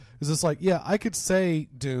criteria. Is it's like, yeah, I could say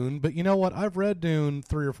Dune, but you know what? I've read Dune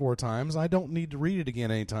 3 or 4 times. I don't need to read it again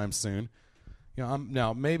anytime soon. You know,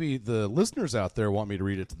 now maybe the listeners out there want me to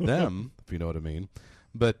read it to them, if you know what I mean.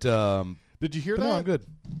 But did you hear that? No, I'm good.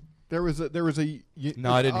 There was a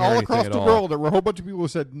no, I didn't hear all anything across at the all. world. There were a whole bunch of people who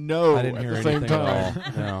said no I didn't at hear the same anything time.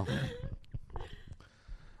 at all. No,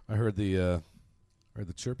 I heard the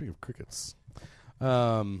chirping of crickets.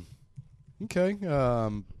 Okay.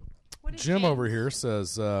 Jim over here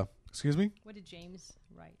says, excuse me? What did James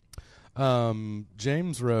write?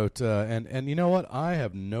 James wrote, and you know what? I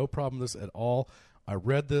have no problem with this at all. I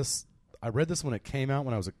read this when it came out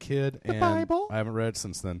when I was a kid, and Bible? I haven't read it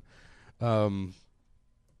since then.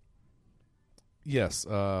 Yes,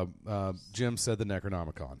 Jim said the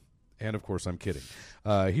Necronomicon. And, of course, I'm kidding.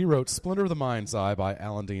 He wrote Splinter of the Mind's Eye by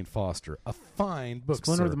Alan Dean Foster. A fine book,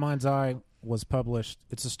 Splinter sir. of the Mind's Eye was published.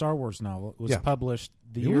 It's a Star Wars novel. It was published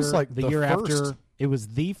the It year, was like the the year first. after. It was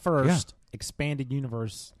the first expanded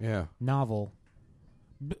universe Yeah. novel.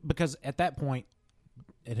 Because at that point,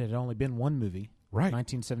 it had only been one movie. Right.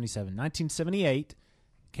 1977. 1978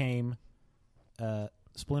 came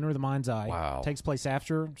Splinter of the Mind's Eye. Wow. Takes place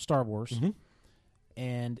after Star Wars. Mm-hmm.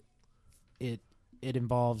 And it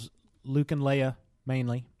involves Luke and Leia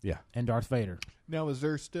mainly. Yeah. And Darth Vader. Now, is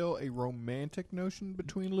there still a romantic notion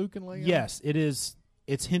between Luke and Leia? Yes, it is.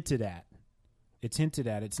 It's hinted at. It's hinted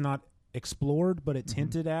at. It's not explored, but it's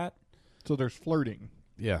hinted at. So there's flirting.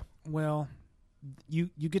 Yeah. Well, you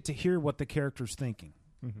get to hear what the character's thinking.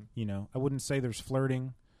 Mhm. You know, I wouldn't say there's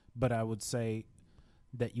flirting, but I would say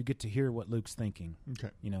that you get to hear what Luke's thinking. Okay.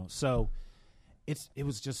 You know, so it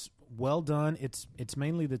was just well done. It's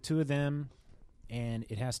mainly the two of them, and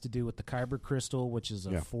it has to do with the Kyber crystal, which is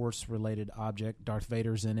a Force-related object. Darth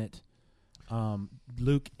Vader's in it.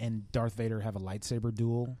 Luke and Darth Vader have a lightsaber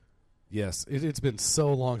duel. Yes, it's been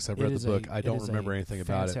so long since I've read the book. I don't remember anything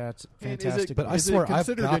about it. Fantastic. But I swear I've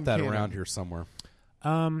got that around here somewhere.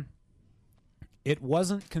 It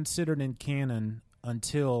wasn't considered in canon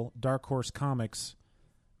until Dark Horse Comics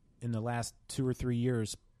in the last 2 or 3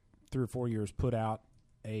 years, 3 or 4 years, put out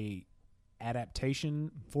a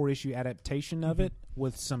adaptation, 4-issue adaptation of it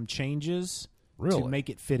with some changes Really? to make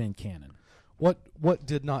it fit in canon. What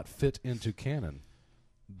did not fit into canon?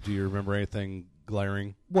 Do you remember anything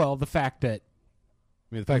glaring? Well, the fact that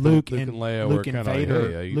Luke and Leia Luke were and kind of Vader, like,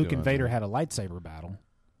 hey, how you Luke doing? and Vader had a lightsaber battle.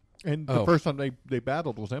 And the first time they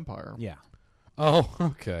battled was Empire. Yeah. Oh,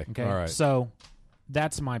 okay. Okay. All right. So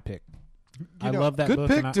that's my pick. I know, love that good book,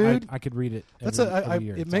 pick, and dude. I could read it. That's every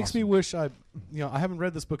year. It It's makes me awesome. wish I haven't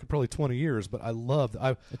read this book in probably 20 years, but I loved.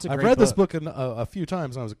 I've It's a I've great read this book. book a few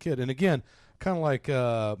times when I was a kid, and again, kind of like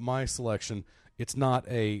my selection. It's not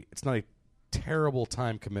a terrible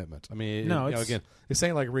time commitment. I mean, No, you know, it's- again, it's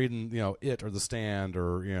ain't like reading It or The Stand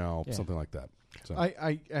or Yeah. something like that. So.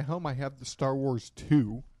 I at home I have the Star Wars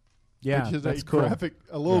 2. Yeah, which is that's a cool.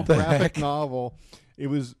 a little Yeah. The graphic heck? novel. It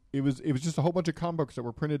was just a whole bunch of comic books that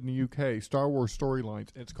were printed in the UK, Star Wars storylines.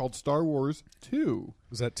 It's called Star Wars 2.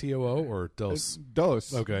 Was that TOO or DOS? It's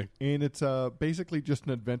DOS. Okay. And it's basically just an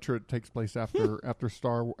adventure that takes place after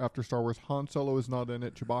Star Wars. Han Solo is not in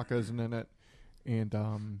it. Chewbacca isn't in it.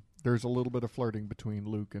 And there's a little bit of flirting between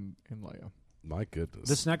Luke and Leia. My goodness.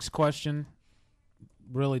 This next question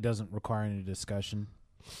really doesn't require any discussion.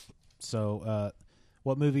 So,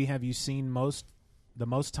 what movie have you seen the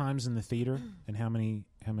most times in the theater, and how many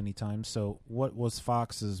times? So, what was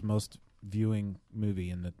Fox's most viewing movie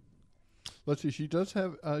in the? Let's see. She does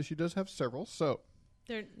have several. So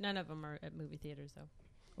None of them are at movie theaters, though.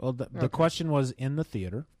 Well, the question was in the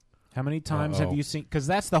theater. How many times have you seen? Because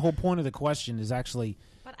that's the whole point of the question. Is actually.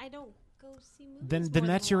 But I don't go see movies. Then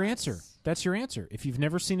that's your answer. That's your answer. If you've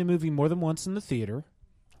never seen a movie more than once in the theater,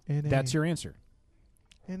 that's your answer.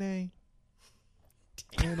 N.A.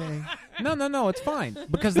 No, it's fine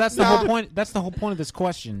because that's the whole point. That's the whole point of this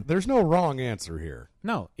question. There's no wrong answer here.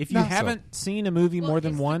 No, if you Not so. haven't seen a movie more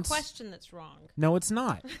than it's once, the question that's wrong. no, it's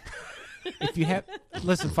not. If you have,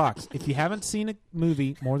 listen, Fox. If you haven't seen a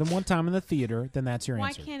movie more than one time in the theater, then that's your Why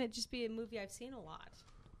answer. can't it just be a movie I've seen a lot?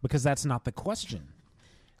 Because that's not the question.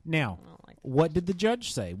 Now, I don't like that. what did the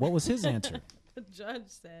judge say? What was his answer? The judge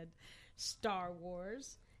said Star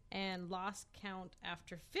Wars and lost count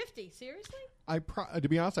after 50. Seriously? To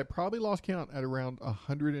be honest, I probably lost count at around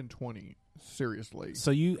 120. Seriously,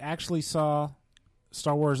 So you actually saw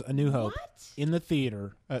Star Wars: A New Hope What? in the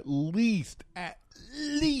theater. at least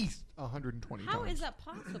 120 How times. is that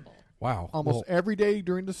possible? Wow. Almost every day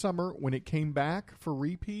during the summer when it came back for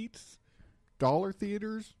repeats, dollar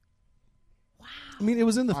theaters. I mean, it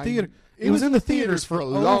was in the I theater. mean, It was in the theaters for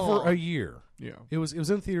over a year. Yeah. It was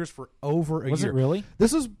in theaters for over a Was year. it really?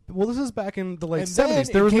 This is back in the late And then 70s.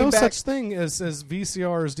 it There was came no back- such thing as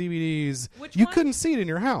VCRs, DVDs. Which You one? couldn't see it in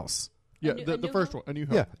your house. Yeah, A the New first Hope? one, A New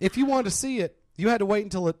Hope. Yeah, if you wanted to see it, you had to wait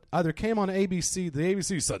until it either came on ABC, the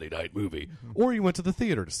ABC Sunday Night Movie, or you went to the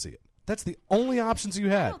theater to see it. That's the only options you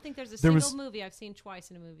had. I don't think there's a There single was- movie I've seen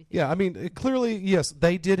twice in a movie theater. Yeah, I mean, clearly, yes,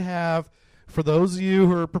 they did have. For those of you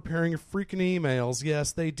who are preparing your freaking emails,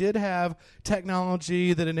 yes, they did have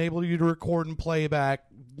technology that enabled you to record and play back,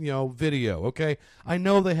 video. Okay, I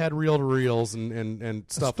know they had reel-to-reels and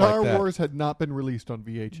stuff Star like that. Wars had not been released on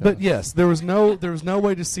VHS. But yes, there was no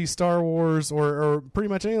way to see Star Wars or pretty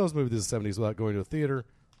much any of those movies in the 70s without going to a theater.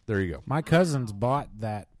 There you go. My cousins bought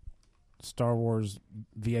that Star Wars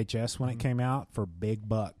VHS when it came out for big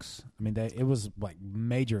bucks. I mean, it was like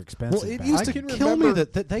major expensive. Well, it back used then. to kill me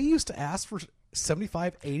that they used to ask for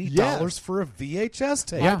 $75, $80 Yes. for a VHS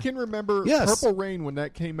tape. I can remember Yes. Purple Rain when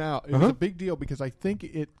that came out. It was a big deal because I think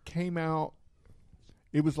it came out.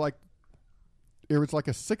 It was like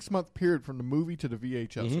a 6-month period from the movie to the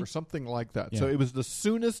VHS or something like that. So Yeah. it was the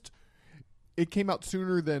soonest. It came out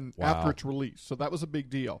sooner than Wow. after its release. So that was a big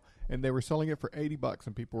deal. And they were selling it for $80,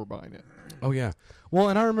 and people were buying it. Oh yeah. Well,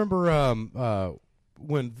 and I remember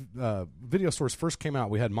when video stores first came out,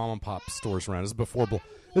 we had mom and pop stores around. This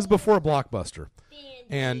is before Blockbuster.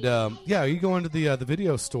 And you go into the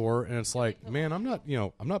video store, and it's like, man, I'm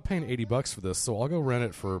not paying $80 for this, so I'll go rent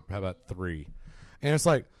it for how about $3. And it's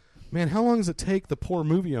like, man, how long does it take the poor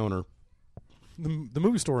movie owner, the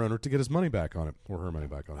movie store owner, to get his money back on it or her money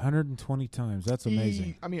back on it? 120 times. That's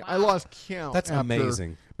amazing. I mean, I lost count. That's after-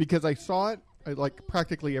 amazing. because I saw it like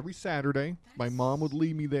practically every Saturday. My mom would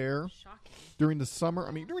leave me there during the summer.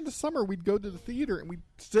 I mean, during the summer we'd go to the theater and we'd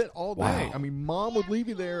sit all day. Wow. I mean, mom would leave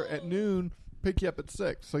you there at noon, pick you up at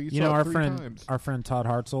 6. So you You saw know, it our 3 friend, times. our friend Todd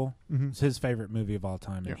Hartzell, Mhm. it's his favorite movie of all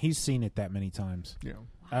time, and Yeah. he's seen it that many times. Yeah.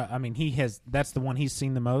 I mean, he has. That's the one he's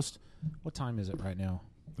seen the most. What time is it right now?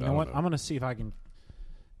 You know don't what? know. I'm going to see if I can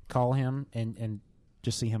call him and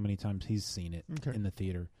just see how many times he's seen it Okay. in the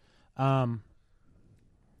theater.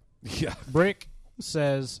 Yeah. Brick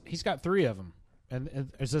says he's got 3 of them.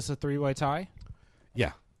 And is this a 3-way tie?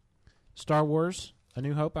 Yeah. Star Wars, A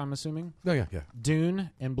New Hope, I'm assuming. Oh yeah. Dune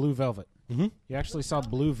and Blue Velvet. Mm-hmm. You actually saw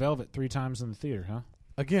Blue Velvet 3 times in the theater, huh?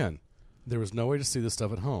 Again, there was no way to see this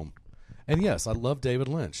stuff at home. And yes, I love David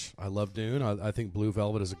Lynch. I love Dune. I think Blue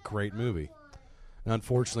Velvet is a great movie. And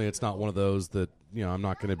unfortunately, it's not one of those that, I'm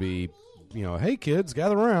not going to be, hey, kids,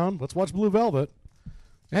 gather around. Let's watch Blue Velvet.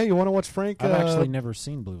 Hey, you want to watch Frank? I've actually never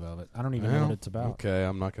seen Blue Velvet. I don't even know what it's about. Okay,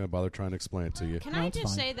 I'm not going to bother trying to explain it to you. Can No, I it's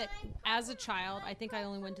just fine. say that as a child, I think I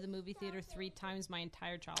only went to the movie theater 3 times my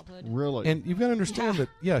entire childhood. Really? And you've got to understand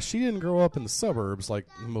that, she didn't grow up in the suburbs like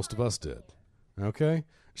most of us did. Okay?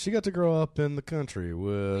 She got to grow up in the country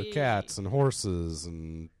with cats and horses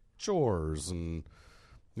and chores and,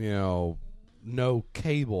 no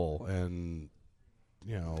cable and,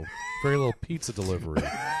 very little pizza delivery.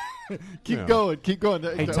 Keep going. Hey,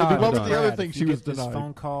 What Todd, was the other Brad, thing if she you was get this denied?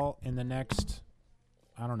 phone call in the next,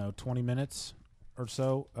 20 minutes or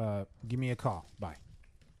so, give me a call. Bye.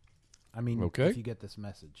 I mean, Okay. if you get this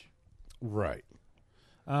message. Right.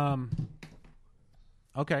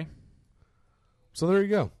 Okay. So there you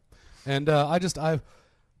go. And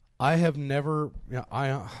I have never.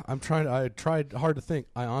 I tried hard to think.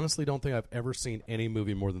 I honestly don't think I've ever seen any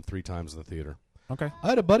movie more than 3 times in the theater. Okay. I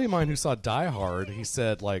had a buddy of mine who saw Die Hard. He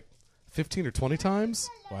said like 15 or 20 times.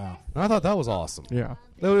 Wow. And I thought that was awesome. Yeah.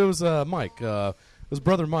 It was Mike. It was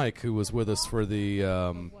brother Mike who was with us for the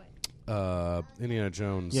Indiana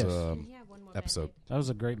Jones Yes. episode. That was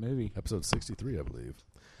a great movie. Episode 63, I believe.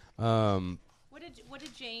 What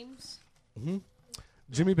did James? Mm-hmm.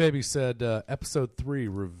 Jimmy Baby said episode 3,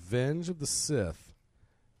 Revenge of the Sith,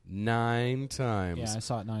 9 times. Yeah, I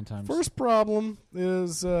saw it 9 times. First problem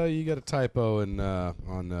is you got a typo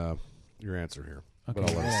on your answer here. Okay, But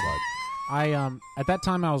I'll let it slide. I at that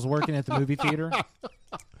time I was working at the movie theater,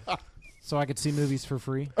 so I could see movies for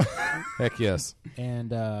free. Heck yes.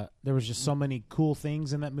 And there was just so many cool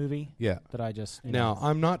things in that movie. Yeah. That I just Now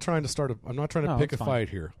I'm not trying to No, pick a it's fine. fight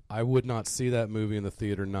here. I would not see that movie in the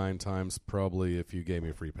theater 9 times probably if you gave me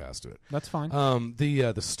a free pass to it. That's fine.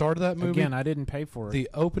 The start of that movie. Again, I didn't pay for it. The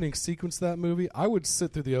opening sequence of that movie, I would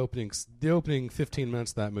sit through the opening 15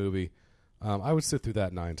 minutes of that movie. I would sit through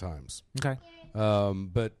that 9 times. Okay.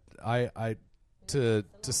 But I to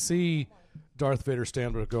see Darth Vader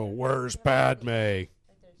stand there and go, "Where's Padme?"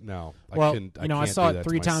 No, Well, I can't I saw do it that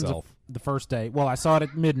 3 to times myself. the first day. Well, I saw it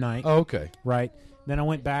at midnight. Oh, okay. Right. Then I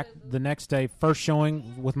went back the next day, first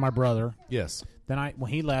showing with my brother. Yes. Then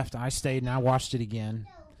when he left, I stayed and I watched it again.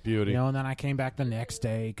 Beauty. You know, and then I came back the next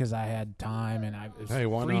day because I had time and it was Hey,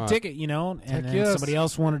 why free not? ticket, you know, and Heck then yes. somebody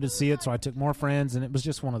else wanted to see it, so I took more friends, and it was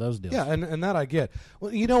just one of those deals. Yeah, and that I get.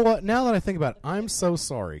 Well, you know what? Now that I think about it, I'm so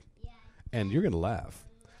sorry. And you're going to laugh.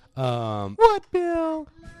 What, Bill?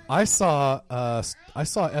 I saw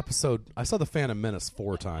The Phantom Menace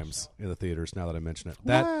 4 times in the theaters. Now that I mention it,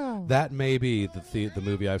 that may be the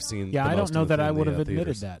movie I've seen. Yeah, the I most don't know in the, that I in the, would have admitted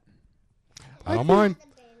theaters. that. I don't mind.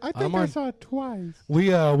 I think I saw it twice.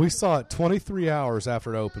 We saw it 23 hours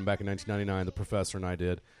after it opened back in 1999. The professor and I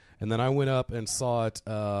did, and then I went up and saw it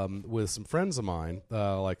with some friends of mine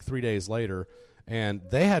like 3 days later, and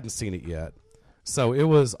they hadn't seen it yet, so it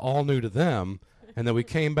was all new to them. And then we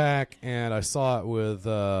came back, and I saw it with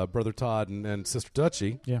Brother Todd and Sister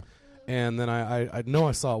Dutchie. Yeah. And then I know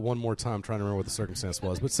I saw it one more time, trying to remember what the circumstance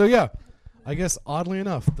was. But so yeah, I guess oddly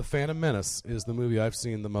enough, The Phantom Menace is the movie I've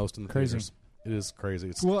seen the most in the Crazy. theaters. It is crazy.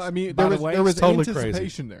 It's, Well, I mean, By there the was, way, there was it's totally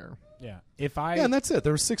anticipation there. Yeah. If I, yeah, and that's it.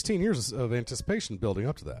 There was 16 years of anticipation building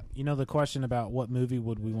up to that. you know, the question about what movie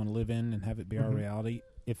would we want to live in and have it be our reality,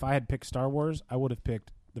 if I had picked Star Wars, I would have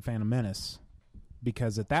picked The Phantom Menace,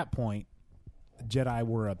 because at that point, Jedi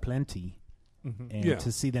were aplenty, and Yeah.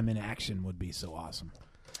 to see them in action would be so awesome.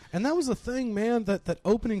 And that was the thing, man. That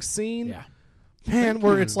opening scene, Yeah. man,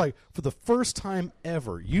 where it's like for the first time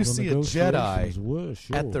ever, you see a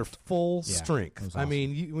Jedi at their full Yeah, strength. it was I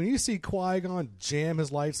mean, when you see Qui-Gon jam his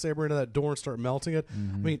lightsaber into that door and start melting it,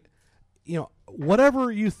 I mean, you know,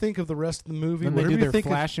 whatever you think of the rest of the movie, When they whatever do you their think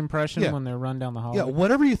flash impression yeah. when they run down the hallway. yeah,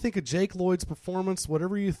 whatever you think of Jake Lloyd's performance,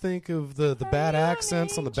 whatever you think of the bad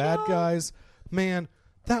accents on the bad guys, man,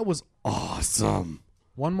 that was awesome.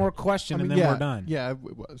 One more question, and then yeah, we're done. Yeah,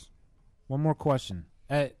 it was. One more question.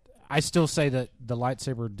 I still say that the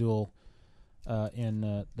lightsaber duel in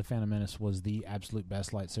The Phantom Menace was the absolute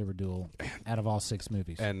best lightsaber duel out of all 6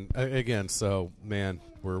 movies. And again, so man,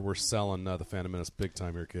 we're selling The Phantom Menace big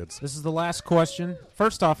time here, kids. This is the last question.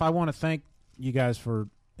 First off, I want to thank you guys for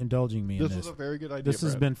indulging me in This this. was a very good idea. This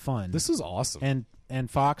has Brad. been fun. This is awesome. And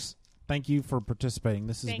Fox, thank you for participating.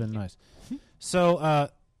 This has Thank been you. nice. So,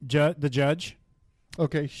 the judge.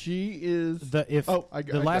 Okay, she is. The I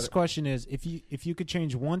the got last it. question is if you could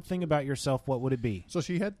change one thing about yourself, what would it be? So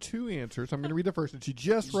she had 2 answers. I'm going to read the first, and she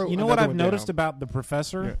just wrote. You know what another I've one noticed down. about the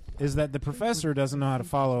professor is that the professor doesn't know how to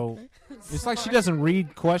follow. It's like she doesn't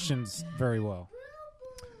read questions very well.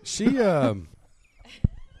 She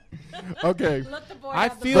Okay, Let the boy I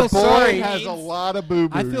have the feel the boy sorry. has a lot of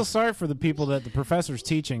boo-boos. I feel sorry for the people that the professor's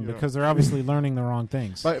teaching Yeah. because they're obviously learning the wrong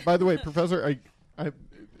things. By the way, Professor, I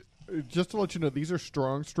just to let you know, these are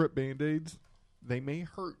strong strip Band-Aids. They may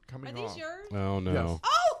hurt coming Are these off. yours? oh no. Yes.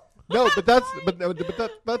 Oh! No, but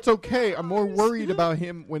that's okay. I'm more worried about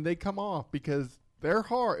him when they come off because they're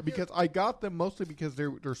hard. Because I got them mostly because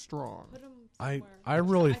they're strong. Put 'em I somewhere.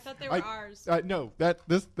 really I thought they were ours. No, that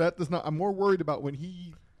does not. I'm more worried about when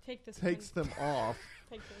he Take this. takes one. them off.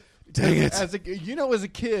 Take this. Dang it. As a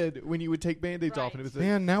kid, when you would take Band-Aids off, and it was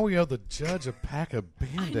Man, now we owe the judge a pack of I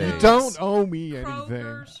Band-Aids. know. you don't owe me anything.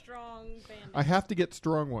 Kroger strong Band-Aids. I have to get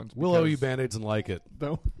strong ones. We'll owe you because- Band-Aids and like it.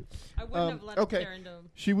 No. I wouldn't have let him okay. tear into them.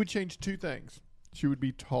 She would change 2 things. She would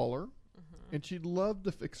be taller, and she'd love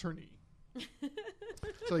to fix her knee.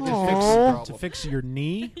 So I guess fix the problem. To fix your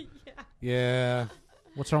knee? Yeah.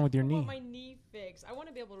 What's wrong with your I knee? want my knee fixed. I want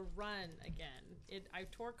to be able to run again. I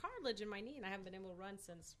tore cartilage in my knee, and I haven't been able to run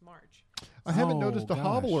since March. I haven't Oh, noticed a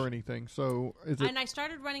hobble gosh. or anything. So is it And I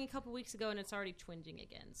started running a couple weeks ago, and it's already twinging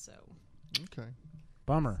again. So okay?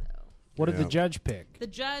 Bummer. What did the Yeah. judge pick? the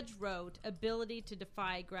judge wrote ability to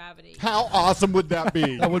defy gravity. How awesome would that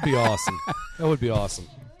be? That would be awesome. That would be awesome.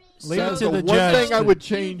 Leave it to So the one judge. thing I to- would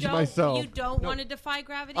You change don't- myself. You don't No, want to defy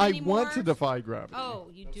gravity I anymore? want to defy gravity.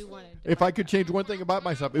 Oh, you do want to. If I could change one thing about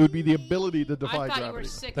myself, it would be the ability to defy I thought you were gravity.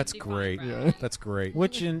 sick. That's of defying great. gravity. Yeah. That's great.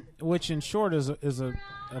 Which in short is a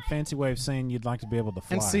fancy way of saying you'd like to be able to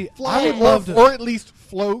fly. And see, Fly, I would love to. or at least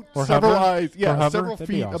float Or several hover? eyes, Or hover? several That'd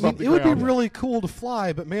be feet awesome. above the It would be ground. really cool to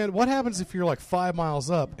fly, but man, what happens if you're like 5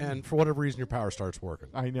 miles up and for whatever reason your power starts working?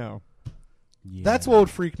 I know. Yeah. That's what would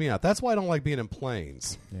freak me out. That's why I don't like being in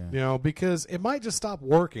planes. Yeah. You know, because it might just stop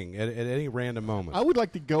working at any random moment. I would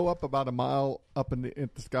like to go up about a mile up in the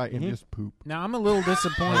sky and just poop. Now I'm a little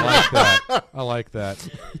disappointed. I like that. I like that.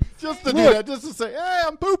 Just to do that, just to say, hey,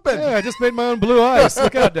 I'm pooping. Hey, I just made my own blue ice.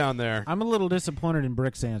 Look out down there. I'm a little disappointed in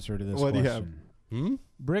Brick's answer to this What do you question. Hmm?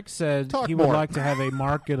 Brick said Talk he would more. like to have a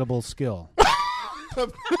marketable skill.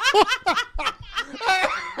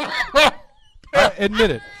 I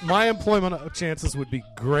admit it. My employment chances would be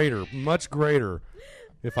greater, much greater,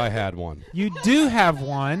 if I had one. You do have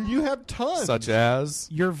one. You have tons. Such as?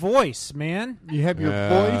 Your voice, man. You have your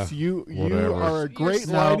voice. You are a great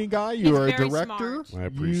lighting guy. You are a director. I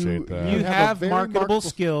appreciate that. You have very marketable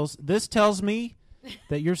skills. This tells me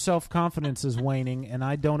that your self-confidence is waning, and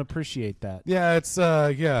I don't appreciate that. Yeah, it's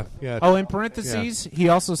yeah. Oh, in parentheses, he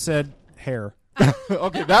also said hair.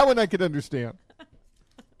 Okay, that one I could understand.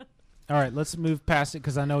 All right, let's move past it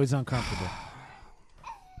because I know he's uncomfortable.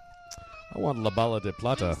 I want La Bala de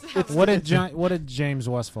Plata. What did James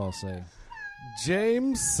Westfall say?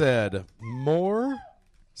 James said more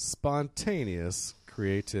spontaneous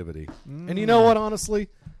creativity. And you know what, honestly?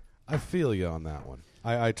 I feel you on that one.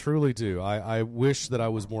 I truly do. I wish that I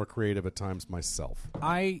was more creative at times myself.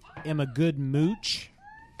 I am a good mooch.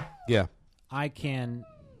 Yeah. I can,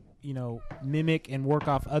 mimic and work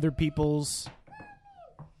off other people's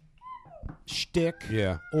shtick.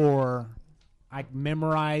 Yeah. Or I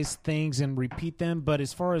memorize things and repeat them. But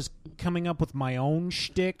as far as coming up with my own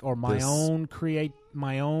shtick or my own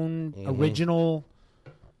original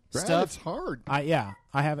stuff, it's hard. I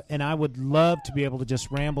have, and I would love to be able to just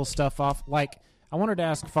ramble stuff off. Like, I wanted to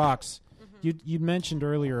ask Fox. You mentioned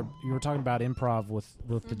earlier you were talking about improv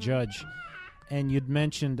with the judge, and you'd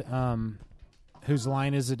mentioned whose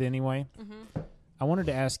line is it anyway? I wanted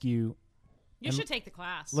to ask you. You should take the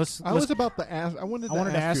class. I was about to ask. I wanted to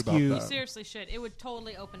ask you about that. You seriously should. It would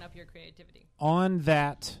totally open up your creativity. On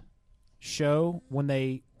that show, when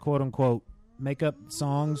they quote unquote make up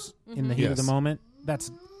songs in the heat of the moment,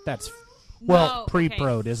 that's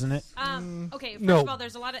pre-prod, isn't it? Okay, first of all,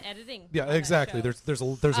 there's a lot of editing. Yeah, exactly. There's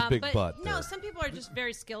a big but. No, some people are just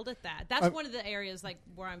very skilled at that. That's one of the areas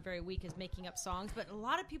where I'm very weak is making up songs. But a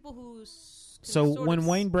lot of people who. So when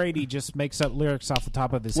Wayne Brady just makes up lyrics off the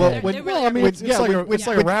top of his head, it's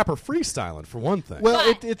like a rapper freestyling for one thing.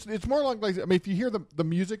 Well, it's more like if you hear the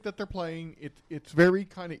music that they're playing, it's very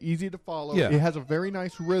kind of easy to follow. Yeah. It has a very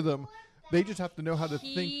nice rhythm. They just have to know how to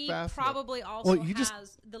think fast. He probably also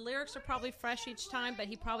has the lyrics are probably fresh each time, but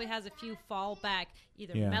he probably has a few fallback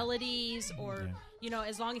either melodies or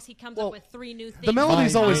as long as he comes up with 3 new things. The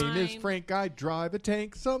melody's always My name is Frank. I drive a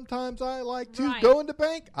tank. Sometimes I like to go in the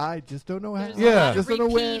bank. I just don't know how. There's just don't know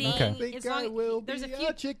when. Okay. I think I will be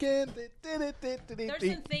a chicken. There's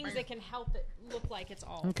some things that can help it look like it's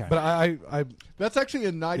all. Okay. But I that's actually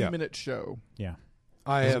a 90-minute show. Yeah.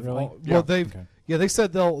 I Is have. it really? Well, they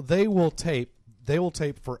said they will tape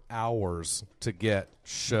for hours to get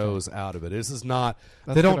shows out of it. This is not.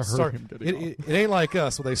 They don't start. It ain't like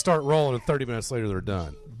us where they start rolling and 30 minutes later they're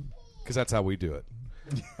done, because that's how we do it.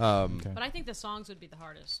 But I think the songs would be the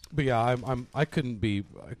hardest. But yeah, I couldn't be.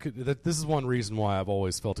 This is one reason why I've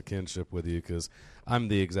always felt a kinship with you, because I'm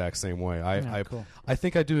the exact same way. I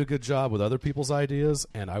think I do a good job with other people's ideas,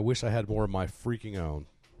 and I wish I had more of my freaking own.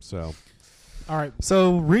 So. All right.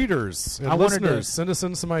 So, readers and listeners, send us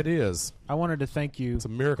in some ideas. I wanted to thank you. It's a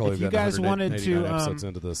miracle if you guys wanted to episodes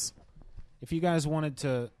into this. If you guys wanted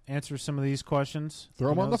to answer some of these questions, throw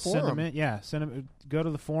them on the send forum. them in. Yeah, send them. Go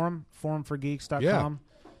to the forum, forumforgeeks.com,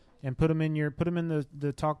 and put them in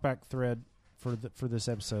the talkback thread for this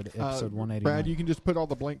episode 189. Brad, you can just put all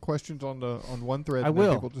the blank questions on one thread. I and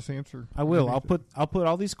will. People just answer. I will. I'll put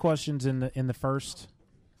all these questions in the first.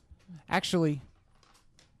 Actually.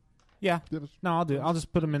 Yeah. No, I'll do it. I'll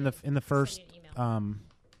just put them in the first the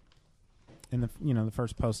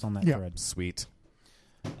first post on that thread. Sweet.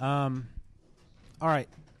 All right.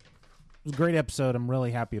 It was a great episode. I'm really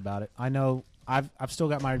happy about it. I know I've still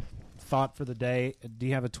got my thought for the day. Do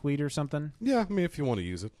you have a tweet or something? Yeah, I mean, if you want to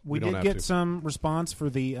use it. We did get some response for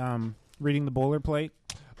the reading the boilerplate.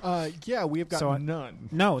 Yeah, we have got none.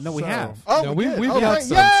 No, we have. Oh, no, we've got got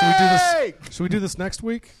some. Should we do this next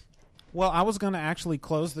week? Well, I was going to actually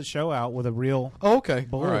close the show out with a real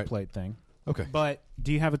boilerplate thing. Okay. But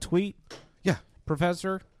do you have a tweet? Yeah.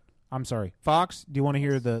 Professor? I'm sorry. Fox, do you want to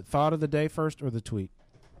hear the thought of the day first or the tweet?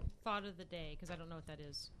 Thought of the day, because I don't know what that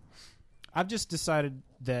is. I've just decided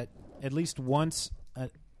that at least once an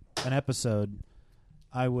episode,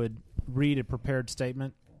 I would read a prepared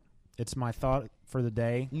statement. It's my thought for the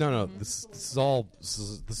day. No. This is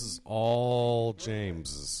all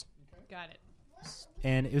James's. Got it.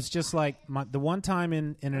 And it's just like the one time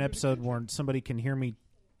in an episode where somebody can hear me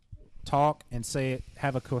talk and say it,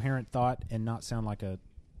 have a coherent thought, and not sound like a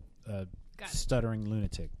stuttering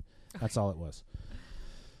lunatic. That's all it was.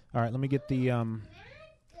 All right, let me get the.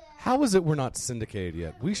 How is it we're not syndicated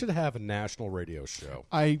yet? We should have a national radio show.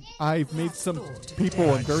 I've made some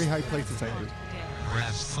people in very high places angry.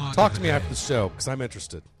 Talk to me after the show, because I'm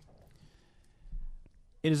interested.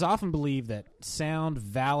 It is often believed that sound,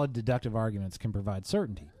 valid, deductive arguments can provide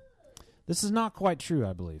certainty. This is not quite true,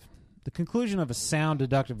 I believe. The conclusion of a sound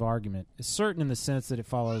deductive argument is certain in the sense that it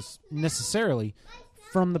follows necessarily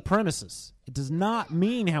from the premises. It does not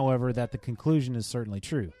mean, however, that the conclusion is certainly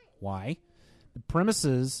true. Why? The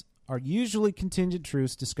premises are usually contingent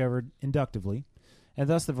truths discovered inductively, and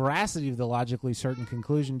thus the veracity of the logically certain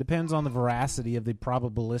conclusion depends on the veracity of the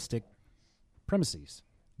probabilistic premises.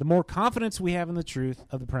 The more confidence we have in the truth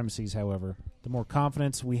of the premises, however, the more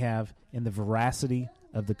confidence we have in the veracity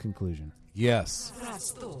of the conclusion. Yes.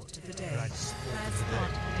 Last thought of the day. Last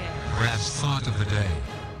thought of the day.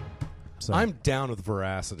 So, I'm down with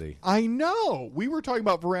veracity. I know. We were talking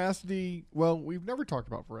about veracity. Well, we've never talked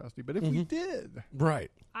about veracity, but if we did. Right.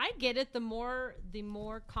 I get it. The more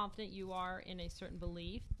confident you are in a certain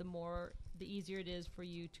belief, the easier it is for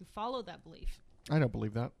you to follow that belief. I don't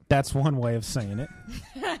believe that. that's one way of saying it.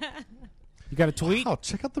 You got a tweet? Oh,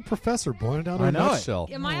 check out the professor boiling down I in a know it. nutshell.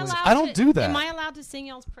 Am I allowed? I don't do that. Am I allowed to sing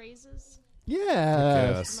y'all's praises?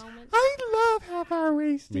 Yes. I love how far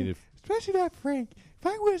wasted, especially that Frank. If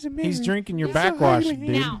I was a man, He's drinking your he's so backwash, ugly.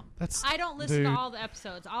 dude. Now, I don't listen to all the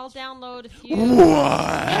episodes. I'll download a few.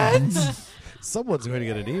 What? Someone's going to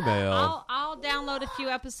get an email. I'll download a few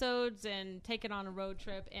episodes and take it on a road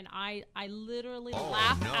trip, and I literally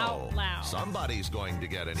laugh out loud. Somebody's going to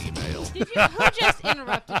get an email. Did you? Who just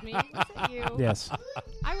interrupted me? Was it you? Yes.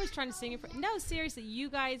 I was trying to sing it. No, seriously, you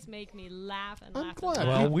guys make me laugh and laugh. I'm glad. And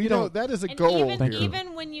laugh. Well, we you know, don't- that is a And goal here.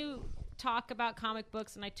 even when you talk about comic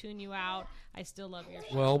books and I tune you out, I still love your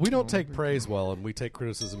show. Well, we don't take praise well, and we take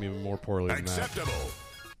criticism even more poorly than Acceptable.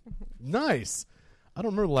 that. Nice. I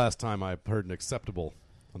don't remember the last time I heard an acceptable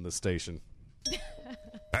on this station.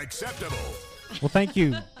 Acceptable. Well, thank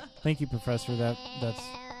you, Professor.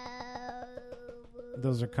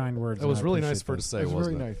 Those are kind words. That was and I really appreciate nice for her to those. say, It was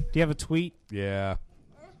wasn't very it? nice. Do you have a tweet? Yeah.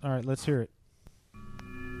 All right, let's hear it.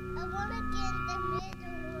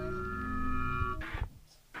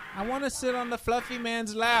 I want to sit on the fluffy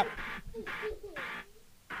man's lap.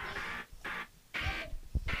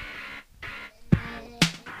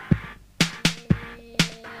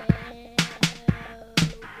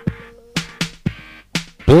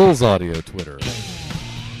 Bill's audio Twitter.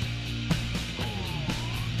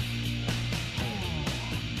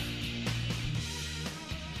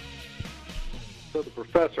 So the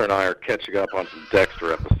professor and I are catching up on some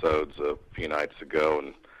Dexter episodes a few nights ago,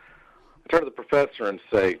 and I turn to the professor and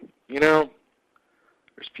say, you know,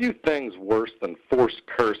 there's few things worse than forced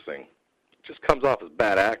cursing. It just comes off as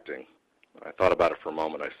bad acting. I thought about it for a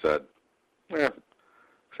moment. I said,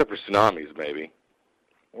 except for tsunamis, maybe,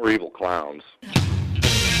 or evil clowns.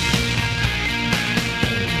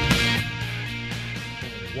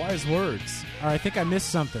 Wise words. All right, I think I missed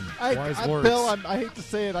something. Wise words. Bill, I hate to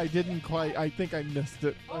say it, I didn't quite. I think I missed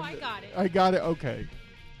it. Oh, I got it. I got it. Okay.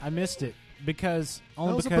 I missed it because That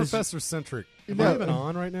only was because a professor-centric. Am No. I even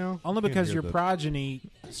on right now? only Can't because hear your the- progeny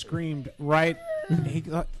screamed right.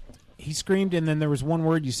 He screamed, and then there was one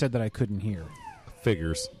word you said that I couldn't hear.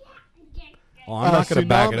 Figures. Oh, I'm not going to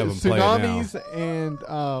back it up and play it now. Tsunamis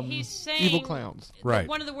and He's saying evil clowns. that Right.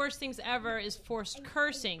 one of the worst things ever is forced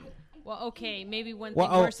cursing. Well, okay, maybe one Well,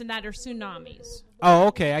 thing oh. worse than that are tsunamis. Oh,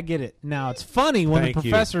 okay, I get it. Now it's funny when Thank the you.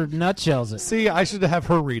 professor nutshells it. See, I should have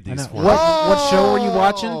her read I these know. for What show were you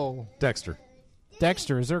watching? Oh. Dexter.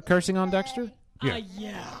 Dexter. Is there cursing on Dexter? Yeah.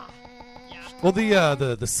 Yeah. Well,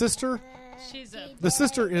 the sister, She's a. the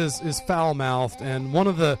sister is foul mouthed, and one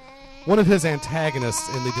of his antagonists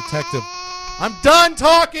in the detective. I'm done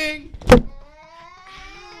talking. I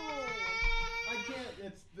can't.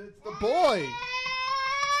 It's the boy.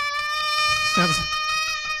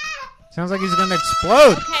 Sounds like he's gonna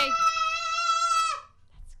explode. Okay.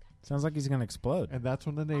 Sounds like he's gonna explode. And that's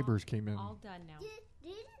when the neighbors came in. All done now.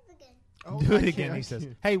 Oh, Do I it again. can't, He I says,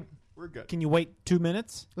 can't. "Hey, We're good. can you wait 2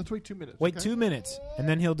 minutes? Let's wait 2 minutes. Wait okay? 2 minutes, and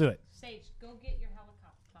then he'll do it." Sage, go get your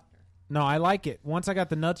helicopter. No, I like it. Once I got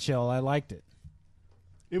the nutshell, I liked it.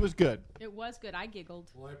 It was good. It was good. I giggled.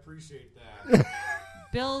 Well, I appreciate that.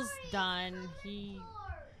 Bill's done.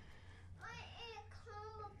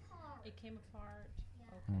 It came apart.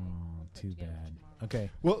 Okay. Oh, too bad. Okay.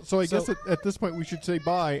 Well, so I So- guess at this point we should say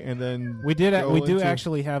bye, and then We did. go We do into-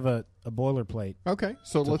 actually have a boilerplate. Okay,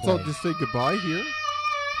 so to let's all play. just say goodbye here.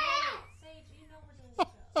 Sage, you know we're doing this.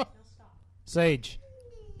 Now stop. Sage,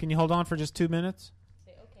 can you hold on for just 2 minutes?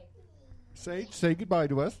 Say okay. Sage, say goodbye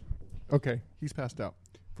to us. Okay, he's passed out.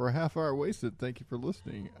 For a half hour wasted, thank you for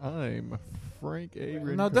listening. I'm Frank A.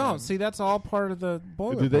 Rincon. No, don't. See, that's all part of the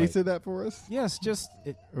boilerplate. Did they say that for us? Yes, just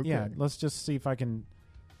Okay. yeah. Let's just see if I can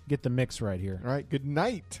get the mix right here. All right, good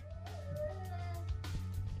night.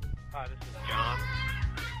 Hi, this is John.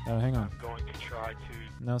 Hang on. I'm going to try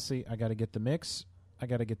to. No, see, I got to get the mix. I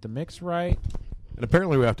got to get the mix right. And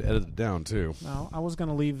apparently we have to edit it down, too. No, I was going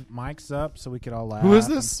to leave mics up so we could all laugh. Who is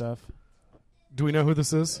and this? stuff. Do we know who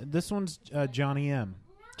this is? This one's Johnny M.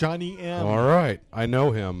 Johnny M. All right. I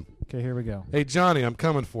know him. Okay, here we go. Hey, Johnny, I'm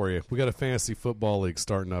coming for you. We got a fantasy football league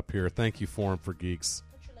starting up here. Thank you, Forum for Geeks.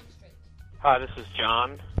 Hi, this is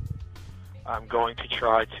John. I'm going to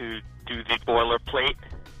try to do the boilerplate.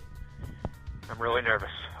 I'm really nervous.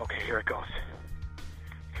 Okay, here it goes.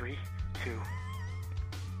 3, 2.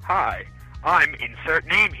 Hi, I'm insert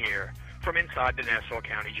name here from inside the Nassau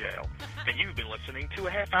County Jail. And you've been listening to a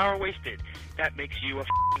half hour wasted. That makes you a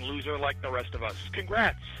f***ing loser like the rest of us.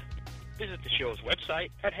 Congrats. Visit the show's website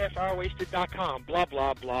at halfhourwasted.com. Blah,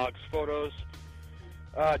 blah, blogs, photos.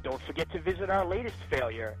 Don't forget to visit our latest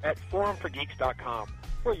failure at forumforgeeks.com,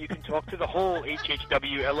 where you can talk to the whole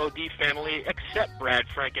HHWLOD family except Brad,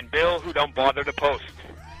 Frank, and Bill, who don't bother to post.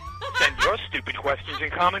 Send your stupid questions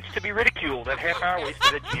and comments to be ridiculed at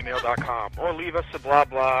halfhourwasted@gmail.com, or leave us a blah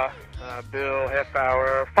blah, Bill, half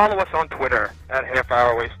hour. Follow us on Twitter at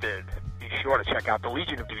halfhourwasted. Be sure to check out the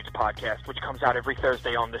Legion of Dudes podcast, which comes out every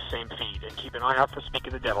Thursday on this same feed, and keep an eye out for Speak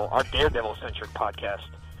of the Devil, our Daredevil-centric podcast.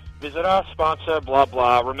 Visit our sponsor, blah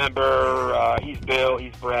blah. Remember, he's Bill,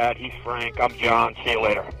 he's Brad, he's Frank, I'm John. See you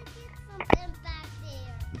later.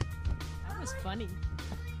 That was funny.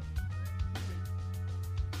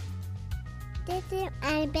 This is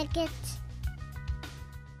Annie Beckett.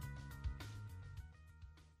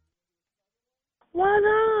 What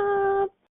up?